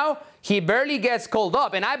 Now, he barely gets called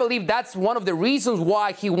up, and I believe that's one of the reasons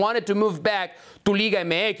why he wanted to move back to Liga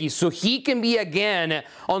MX, so he can be again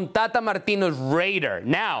on Tata Martino's radar.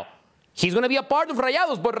 Now, he's going to be a part of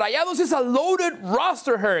Rayados, but Rayados is a loaded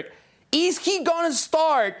roster, Herc. Is he going to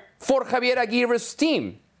start for Javier Aguirre's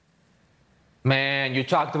team? Man, you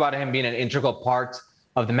talked about him being an integral part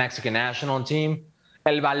of the Mexican national team,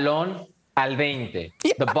 el balón al 20.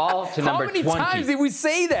 Yeah. The ball to number 20. How many times did we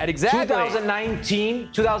say that? Exactly.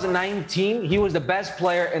 2019, he was the best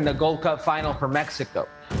player in the Gold Cup final for Mexico.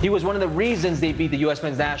 He was one of the reasons they beat the U.S.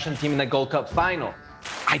 men's national team in the Gold Cup final.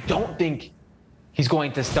 I don't think he's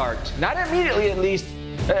going to start. Not immediately, at least.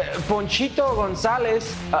 Ponchito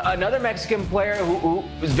Gonzalez, another Mexican player who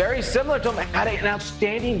was very similar to him, had an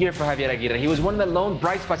outstanding year for Javier Aguirre. He was one of the lone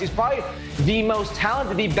bright spots. He's probably the most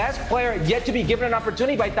talented, the best player yet to be given an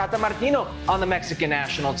opportunity by Tata Martino on the Mexican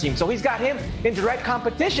national team. So he's got him in direct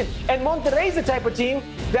competition. And Monterrey's the type of team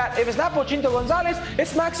that if it's not Ponchito Gonzalez,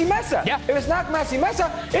 it's Maxi Meza. Yeah. If it's not Maxi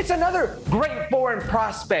Meza, it's another great foreign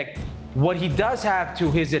prospect. What he does have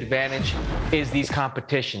to his advantage is these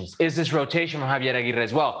competitions, is this rotation from Javier Aguirre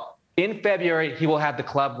as well. In February, he will have the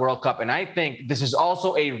Club World Cup, and I think this is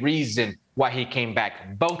also a reason why he came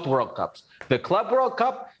back. Both World Cups, the Club World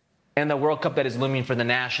Cup and the World Cup that is looming for the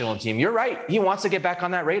national team. You're right. He wants to get back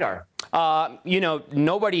on that radar.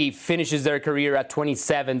 Nobody finishes their career at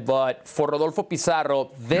 27, but for Rodolfo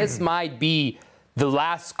Pizarro, this might be the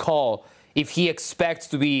last call if he expects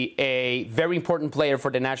to be a very important player for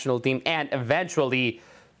the national team and eventually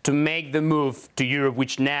to make the move to Europe,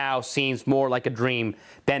 which now seems more like a dream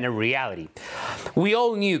than a reality. We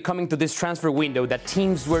all knew coming to this transfer window that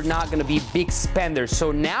teams were not going to be big spenders.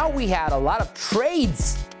 So now we had a lot of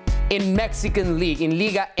trades in Mexican League, in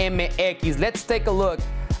Liga MX. Let's take a look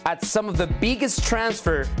at some of the biggest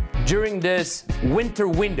transfer during this winter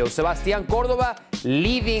window. Sebastián Córdoba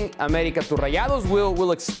leaving América to Rayados.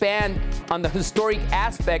 We'll expand on the historic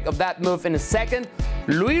aspect of that move in a second.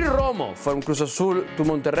 Luis Romo from Cruz Azul to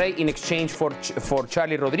Monterrey in exchange for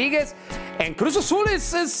Charlie Rodriguez. And Cruz Azul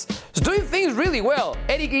is doing things really well.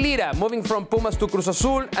 Eric Lira moving from Pumas to Cruz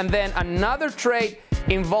Azul. And then another trade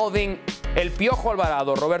involving El Piojo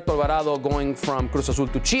Alvarado, Roberto Alvarado going from Cruz Azul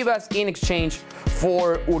to Chivas in exchange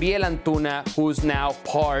for Uriel Antuna, who's now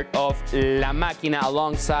part of La Máquina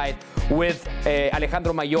alongside with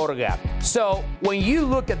Alejandro Mayorga. So when you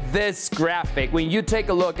look at this graphic, when you take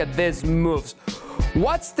a look at these moves,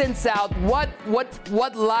 what stands out? What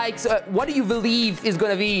do you believe is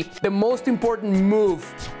going to be the most important move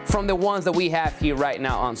from the ones that we have here right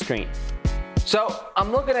now on screen? So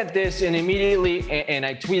I'm looking at this and immediately, and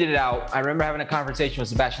I tweeted it out. I remember having a conversation with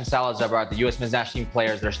Sebastian Salazar about the U.S. men's national team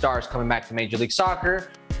players, their stars coming back to Major League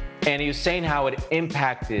Soccer, and he was saying how it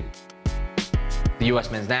impacted the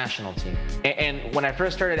U.S. men's national team. And when I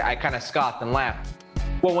first started, I kind of scoffed and laughed.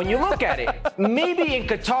 Well, when you look at it, maybe in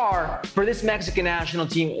Qatar, for this Mexican national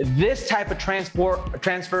team, this type of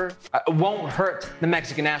transfer won't hurt the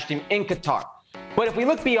Mexican national team in Qatar. But if we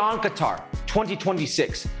look beyond Qatar,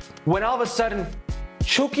 2026, when all of a sudden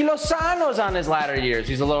Chucky Lozano's on his latter years,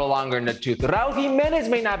 he's a little longer in the tooth. Raul Jimenez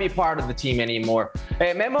may not be part of the team anymore.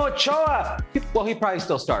 Memo Ochoa, well, he'd probably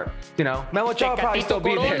still start. Memo Ochoa will probably still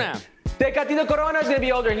be there. Tecatito Corona is going to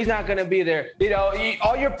be older. He's not going to be there.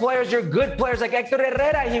 All your players, your good players like Hector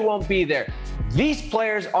Herrera, he won't be there. These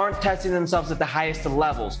players aren't testing themselves at the highest of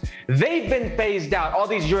levels. They've been phased out, all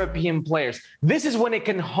these European players. This is when it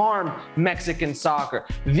can harm Mexican soccer.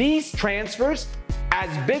 These transfers, as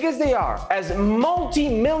big as they are, as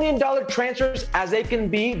multi-million-dollar transfers as they can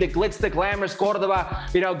be, the glitz, the glamorous,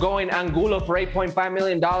 Córdoba, going Angulo for $8.5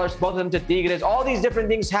 million, both of them to Tigres, all these different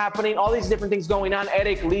things happening, all these different things going on,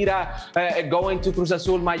 Eric Lira going to Cruz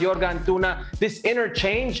Azul, Mayorga, Antuna, this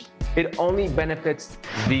interchange, it only benefits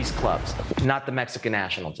these clubs, not the Mexican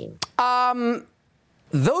national team.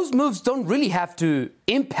 Those moves don't really have to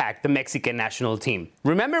impact the Mexican national team.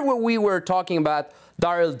 Remember when we were talking about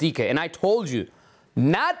Daryl Dike, and I told you,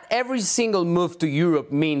 not every single move to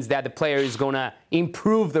Europe means that the player is going to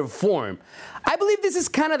improve their form. I believe this is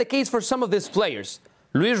kind of the case for some of these players.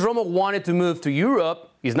 Luis Romo wanted to move to Europe.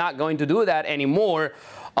 He's not going to do that anymore.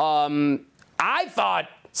 I thought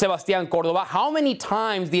Sebastián Córdoba, how many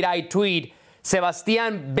times did I tweet,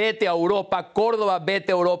 Sebastián, vete a Europa, Córdoba, vete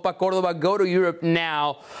a Europa, Córdoba, go to Europe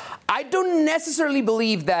now. I don't necessarily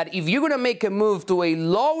believe that if you're going to make a move to a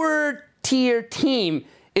lower tier team,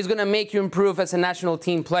 is going to make you improve as a national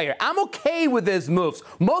team player. I'm okay with these moves.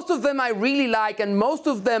 Most of them I really like, and most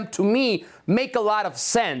of them, to me, make a lot of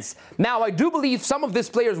sense. Now, I do believe some of these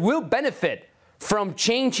players will benefit from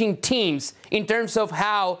changing teams in terms of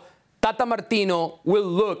how Tata Martino will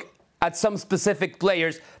look at some specific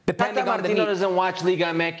players, depending Tata on the Martino need. doesn't watch Liga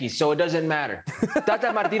MX, so it doesn't matter.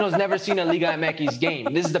 Tata Martino's never seen a Liga MX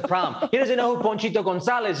game. This is the problem. He doesn't know who Ponchito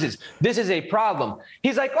Gonzalez is. This is a problem.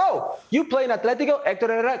 He's like, oh, you play in Atletico? Hector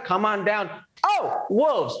Herrera, come on down. Oh,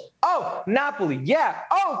 Wolves. Oh, Napoli. Yeah.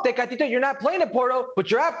 Oh, Tecatito, you're not playing at Porto, but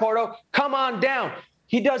you're at Porto. Come on down.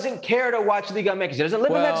 He doesn't care to watch Liga MX. He doesn't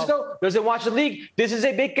live in Mexico, doesn't watch the league. This is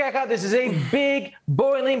a big queja. This is a big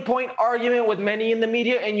boiling point argument with many in the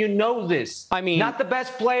media, and you know this. I mean, not the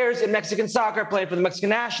best players in Mexican soccer play for the Mexican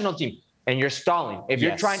national team. And you're stalling. If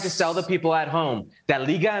you're trying to sell the people at home that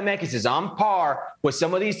Liga MX is on par with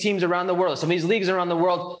some of these teams around the world, some of these leagues around the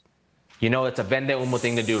world, you know it's a vende humo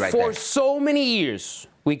thing to do right there. For so many years,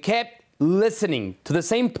 we kept listening to the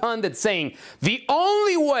same pundit saying the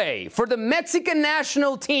only way for the Mexican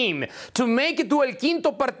national team to make it to El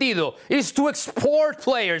Quinto Partido is to export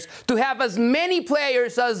players, to have as many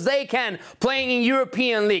players as they can playing in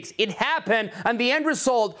European leagues. It happened, and the end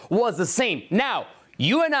result was the same. Now,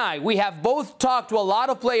 you and I, we have both talked to a lot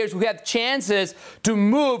of players who had chances to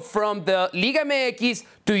move from the Liga MX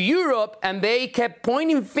to Europe, and they kept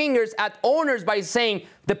pointing fingers at owners by saying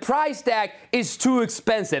the price tag is too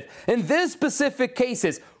expensive. In this specific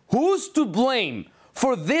cases, who's to blame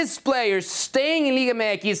for these players staying in Liga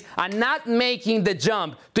MX and not making the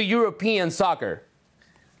jump to European soccer?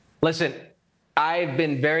 Listen, I've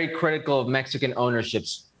been very critical of Mexican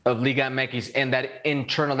ownerships of Liga MX and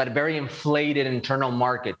that very inflated internal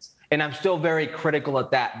markets. And I'm still very critical of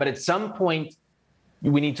that. But at some point,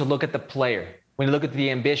 we need to look at the player. We need to look at the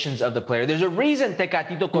ambitions of the player. There's a reason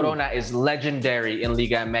Tecatito Corona is legendary in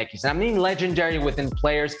Liga MX. And I mean legendary within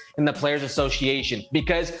players in the Players Association,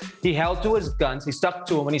 because he held to his guns. He stuck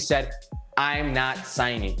to him and he said, I'm not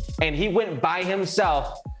signing. And he went by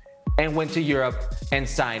himself and went to Europe and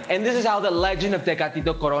signed. And this is how the legend of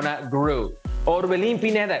Tecatito Corona grew. Orbelín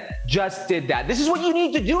Pineda just did that. This is what you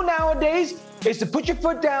need to do nowadays, is to put your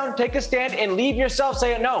foot down, take a stand, and leave yourself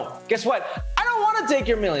saying, no, guess what? I don't want to take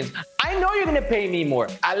your millions. I know you're going to pay me more.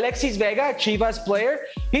 Alexis Vega, Chivas player,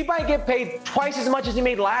 he might get paid twice as much as he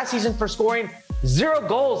made last season for scoring 0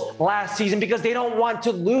 goals last season because they don't want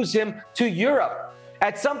to lose him to Europe.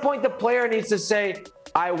 At some point, the player needs to say,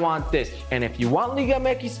 I want this. And if you want Liga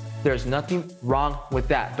MX, there's nothing wrong with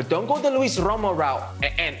that. But don't go the Luis Romo route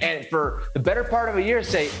and for the better part of a year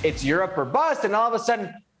say it's Europe or bust, and all of a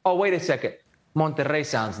sudden, oh, wait a second, Monterrey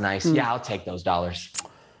sounds nice. Yeah, I'll take those dollars.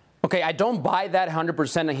 Okay, I don't buy that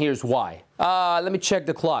 100%, and here's why. Let me check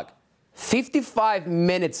the clock. 55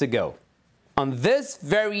 minutes ago, on this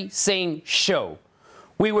very same show,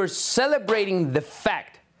 we were celebrating the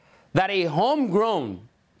fact that a homegrown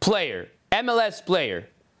player, MLS player,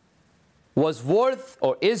 was worth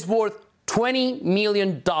or is worth $20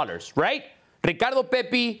 million, right? Ricardo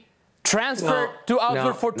Pepi transferred to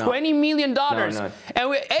Augsburg for $20 million.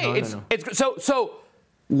 So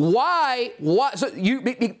why? So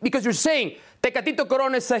because you're saying Tecatito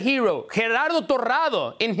Corona is a hero. Gerardo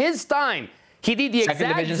Torrado, in his time, he did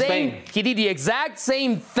the exact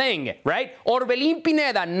same thing, right? Orbelín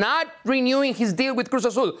Pineda not renewing his deal with Cruz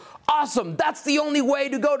Azul. Awesome. That's the only way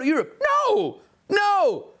to go to Europe.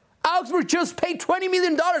 No. Augsburg just paid $20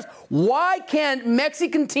 million. Why can't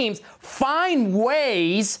Mexican teams find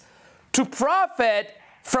ways to profit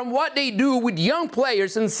from what they do with young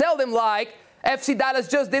players and sell them like FC Dallas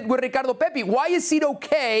just did with Ricardo Pepi? Why is it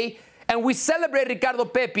okay and we celebrate Ricardo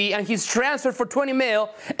Pepi and his transfer for $20 million,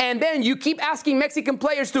 and then you keep asking Mexican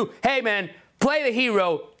players to, hey man, play the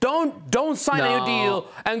hero, don't sign a new deal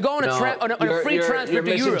and go on a free transfer you're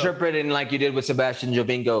to Europe. Misinterpreting like you did with Sebastian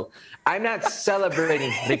Jovinko. I'm not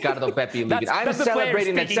celebrating Ricardo Pepi leaving. I'm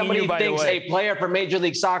celebrating that somebody thinks a player for Major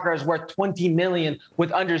League Soccer is worth $20 million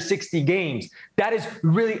with under 60 games. That is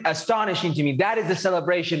really astonishing to me. That is the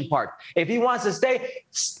celebration part. If he wants to stay,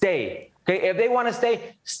 stay. Okay, if they want to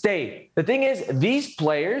stay, stay. The thing is, these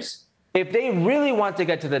players, if they really want to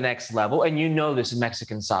get to the next level, and you know this in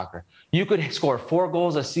Mexican soccer, you could score 4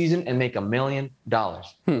 goals a season and make $1 million.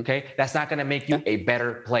 Okay, that's not going to make you a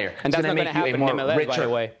better player. And it's going to make you a more MLS,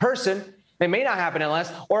 richer person. It may not happen in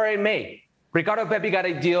MLS, or it may. Ricardo Pepi got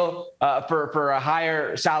a deal for a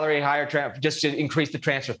higher salary, just to increase the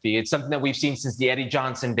transfer fee. It's something that we've seen since the Eddie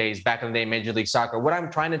Johnson days back in the day in Major League Soccer. What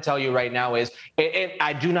I'm trying to tell you right now is, and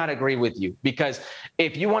I do not agree with you, because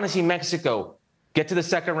if you want to see Mexico get to the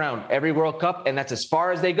second round every World Cup, and that's as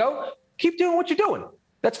far as they go, keep doing what you're doing.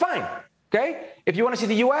 That's fine, okay? If you want to see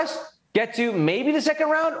the U.S. get to maybe the second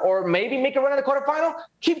round or maybe make a run at the quarterfinal,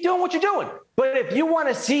 keep doing what you're doing. But if you want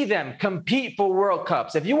to see them compete for World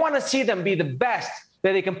Cups, if you want to see them be the best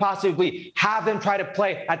that they can possibly be, have them try to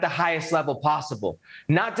play at the highest level possible.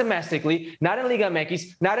 Not domestically, not in Liga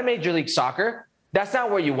MX, not in Major League Soccer. That's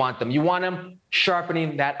not where you want them. You want them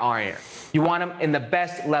sharpening that iron. You want them in the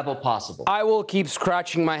best level possible. I will keep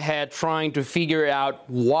scratching my head trying to figure out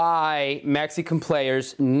why Mexican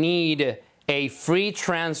players need a free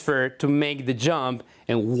transfer to make the jump,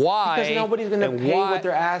 and why because nobody's going to pay what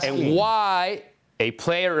they're asking. And why a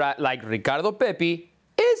player like Ricardo Pepi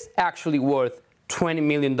is actually worth $20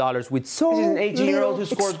 million with so He's an 18-year-old who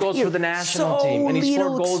scores goals for the national team, and he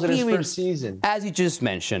scored goals in his first season, as you just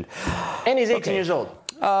mentioned. And he's 18 years old.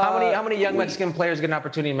 How many young Mexican players get an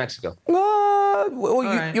opportunity in Mexico?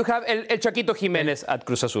 You have El Chaquito Jimenez at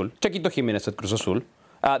Cruz Azul.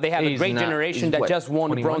 They have a great generation that just won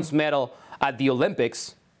 21? Bronze medal at the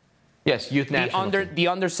Olympics. Yes, youth national team. The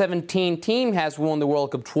under-17 team has won the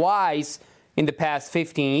World Cup twice in the past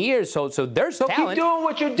 15 years. So there's talent. So keep doing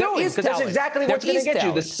what you're doing, because that's exactly what's going to get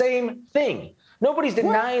you. The same thing. Nobody's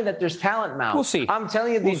denying that there's talent now. We'll see. I'm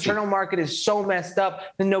telling you, the internal market is so messed up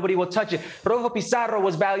that nobody will touch it. Rodolfo Pizarro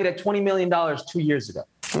was valued at $20 million 2 years ago.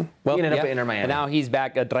 Well, he ended up at Inter Miami. And now he's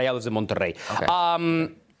back at Rayados de Monterrey.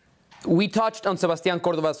 Okay. We touched on Sebastián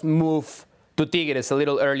Córdoba's move to Tigres a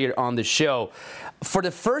little earlier on the show. For the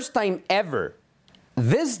first time ever,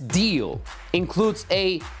 this deal includes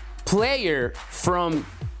a player from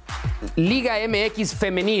Liga MX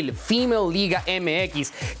Femenil, female Liga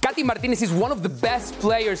MX. Katy Martinez is one of the best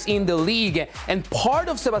players in the league, and part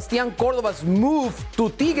of Sebastián Córdoba's move to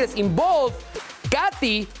Tigres involved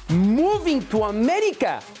Katy moving to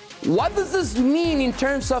America. What does this mean in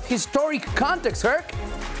terms of historic context, Herc?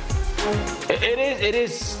 It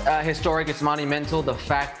is historic. It's monumental. The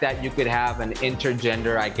fact that you could have an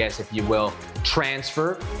intergender, I guess, if you will,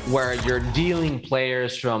 transfer where you're dealing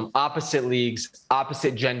players from opposite leagues,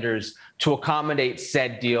 opposite genders to accommodate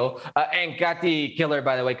said deal. And Katy Killer,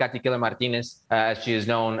 by the way, Katy Killer Martinez, as she is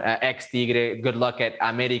known, ex-Tigre, good luck at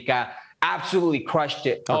America. Absolutely crushed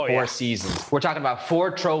it for 4 seasons. We're talking about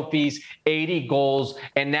 4 trophies, 80 goals,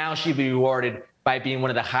 and now she'll be rewarded by being one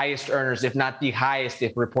of the highest earners, if not the highest,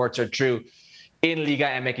 if reports are true, in Liga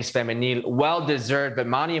MX Femenil. Well-deserved, but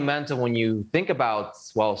monumental when you think about,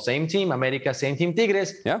 well, same team, America, same team,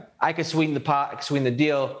 Tigres. Yeah. I could sweeten the pot, sweeten the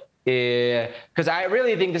deal, because I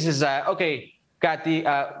really think this is, okay, Katy,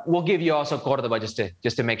 we'll give you also Cordoba just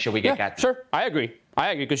to make sure we get Katy. Sure, I agree,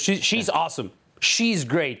 because she's awesome. She's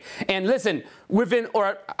great. And listen,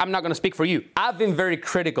 I'm not going to speak for you. I've been very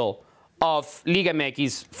critical of Liga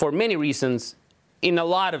MX for many reasons in a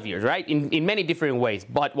lot of years, right? In many different ways.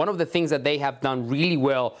 But one of the things that they have done really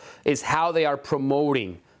well is how they are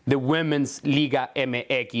promoting the women's Liga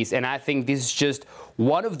MX. And I think this is just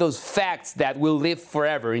one of those facts that will live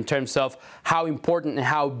forever in terms of how important and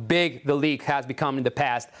how big the league has become in the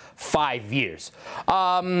past 5 years.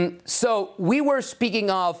 So we were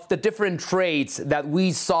speaking of the different trades that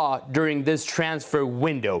we saw during this transfer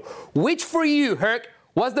window. Which for you, Herc,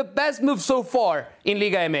 was the best move so far in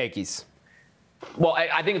Liga MX? Well,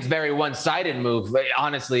 I think it's a very one-sided move.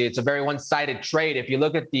 Honestly, it's a very one-sided trade. If you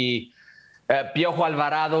look at the Piojo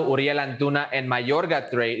Alvarado, Uriel Antuna, and Mayorga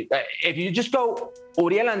trade, if you just go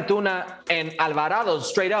Uriel Antuna and Alvarado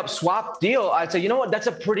straight up swap deal, I'd say, you know what, that's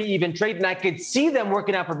a pretty even trade. And I could see them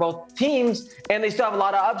working out for both teams, and they still have a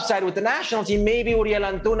lot of upside with the national team. Maybe Uriel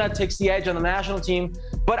Antuna takes the edge on the national team,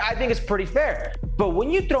 but I think it's pretty fair. But when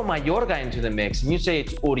you throw Mayorga into the mix and you say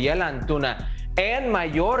it's Uriel Antuna and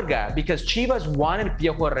Mayorga, because Chivas wanted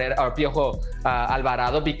Piojo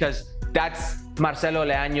Alvarado because that's Marcelo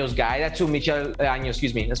Leaño's guy. That's who Michel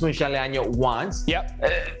Leaño wants. Yep.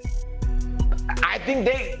 I think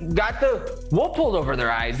they got the wool pulled over their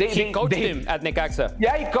eyes. He coached him at Necaxa.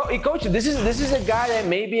 Yeah, he coached him. This is a guy that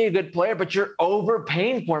may be a good player, but you're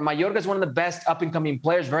overpaying for him. Mayorga is one of the best up-and-coming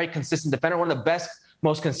players, very consistent defender, one of the best,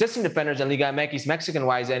 most consistent defenders in Liga MX,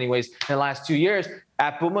 Mexican-wise anyways, in the last 2 years.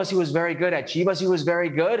 At Pumas, he was very good. At Chivas, he was very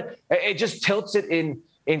good. It just tilts it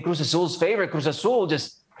in Cruz Azul's favor. Cruz Azul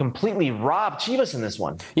just completely robbed Chivas in this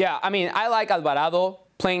one. Yeah, I mean, I like Alvarado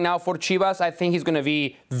playing now for Chivas. I think he's going to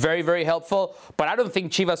be very, very helpful. But I don't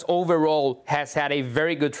think Chivas overall has had a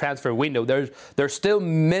very good transfer window. They're still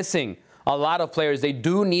missing a lot of players. They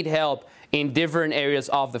do need help in different areas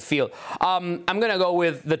of the field. I'm going to go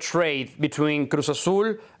with the trade between Cruz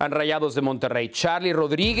Azul and Rayados de Monterrey. Charlie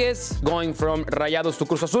Rodriguez going from Rayados to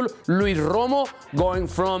Cruz Azul. Luis Romo going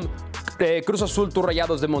from Cruz Azul to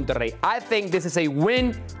Rayados de Monterrey. I think this is a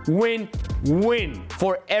win, win, win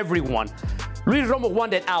for everyone. Luis Romo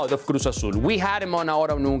wanted out of Cruz Azul. We had him on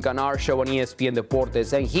Ahora o Nunca on our show on ESPN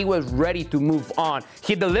Deportes, and he was ready to move on.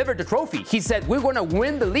 He delivered the trophy. He said, we're going to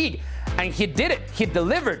win the league. And he did it. He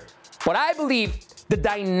delivered. But I believe the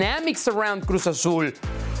dynamics around Cruz Azul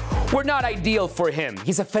were not ideal for him.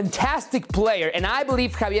 He's a fantastic player, and I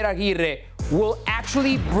believe Javier Aguirre will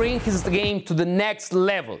actually bring his game to the next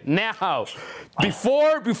level. Now,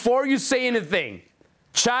 before you say anything,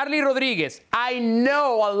 Charlie Rodriguez, I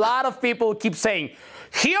know a lot of people keep saying,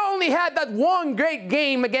 he only had that one great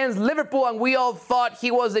game against Liverpool, and we all thought he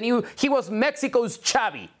was Mexico's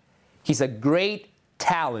Xavi. He's a great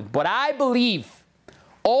talent, but I believe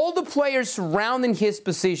all the players surrounding his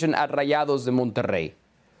position at Rayados de Monterrey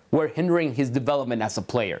were hindering his development as a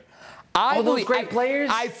player. Those great players?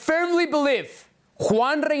 I firmly believe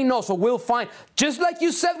Juan Reynoso will find, just like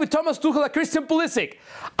you said with Thomas Tuchel and Christian Pulisic,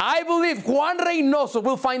 I believe Juan Reynoso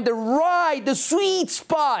will find the sweet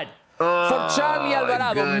spot for Charlie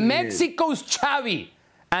Alvarado, Mexico's Xavi.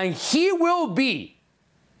 And he will be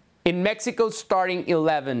in Mexico's starting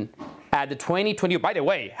 11 at the 2020. By the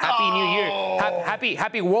way, Happy New Year.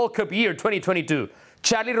 Happy World Cup year 2022.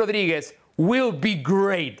 Charlie Rodriguez will be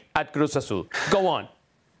great at Cruz Azul. Go on.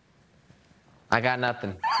 I got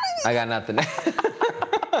nothing.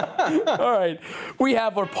 All right, we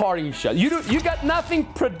have our parting shot. You got nothing.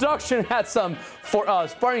 Production had some for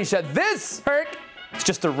us. Parting shot. This, Herc, it's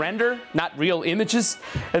just a render, not real images.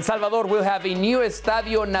 El Salvador will have a new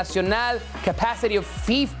Estadio Nacional, capacity of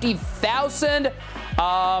 50,000.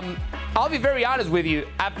 I'll be very honest with you.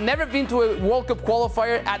 I've never been to a World Cup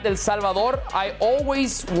qualifier at El Salvador. I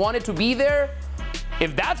always wanted to be there.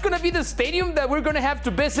 If that's going to be the stadium that we're going to have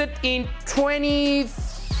to visit in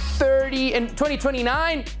 2030 and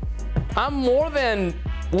 2029, I'm more than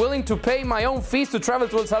willing to pay my own fees to travel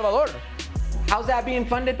to El Salvador. How's that being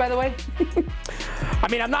funded, by the way? I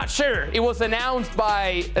mean, I'm not sure. It was announced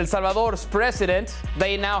by El Salvador's president.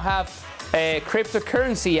 They now have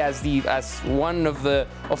cryptocurrency as one of the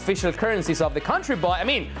official currencies of the country. But I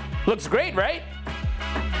mean, looks great, right?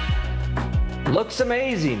 Looks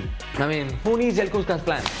amazing. I mean, who needs El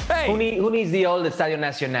Cuscatlán? Hey. Who needs the old Estadio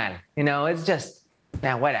Nacional? You know, it's just,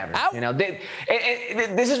 whatever. You know,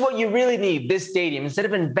 this is what you really need, this stadium. Instead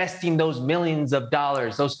of investing those millions of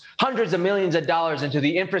dollars, those hundreds of millions of dollars into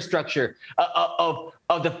the infrastructure of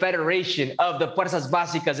the federation, of the Fuerzas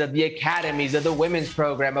Básicas, of the academies, of the women's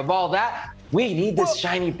program, of all that, we need this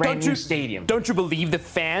shiny brand new stadium. Don't you believe the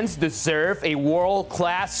fans deserve a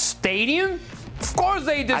world-class stadium? Of course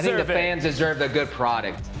they deserve it. I think the fans deserve a good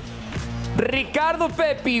product. Ricardo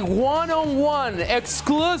Pepi, one-on-one,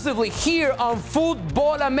 exclusively here on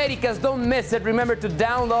Futbol Americas. Don't miss it. Remember to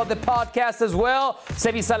download the podcast as well.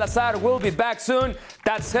 Sebi Salazar will be back soon.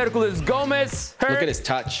 That's Hercules Gomez. Look at his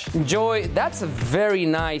touch. Enjoy. That's a very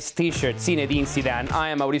nice T-shirt. Zinedine Zidane. I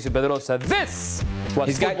am Mauricio Pedrosa. This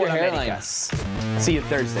was Futbol Americas. See you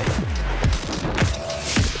Thursday.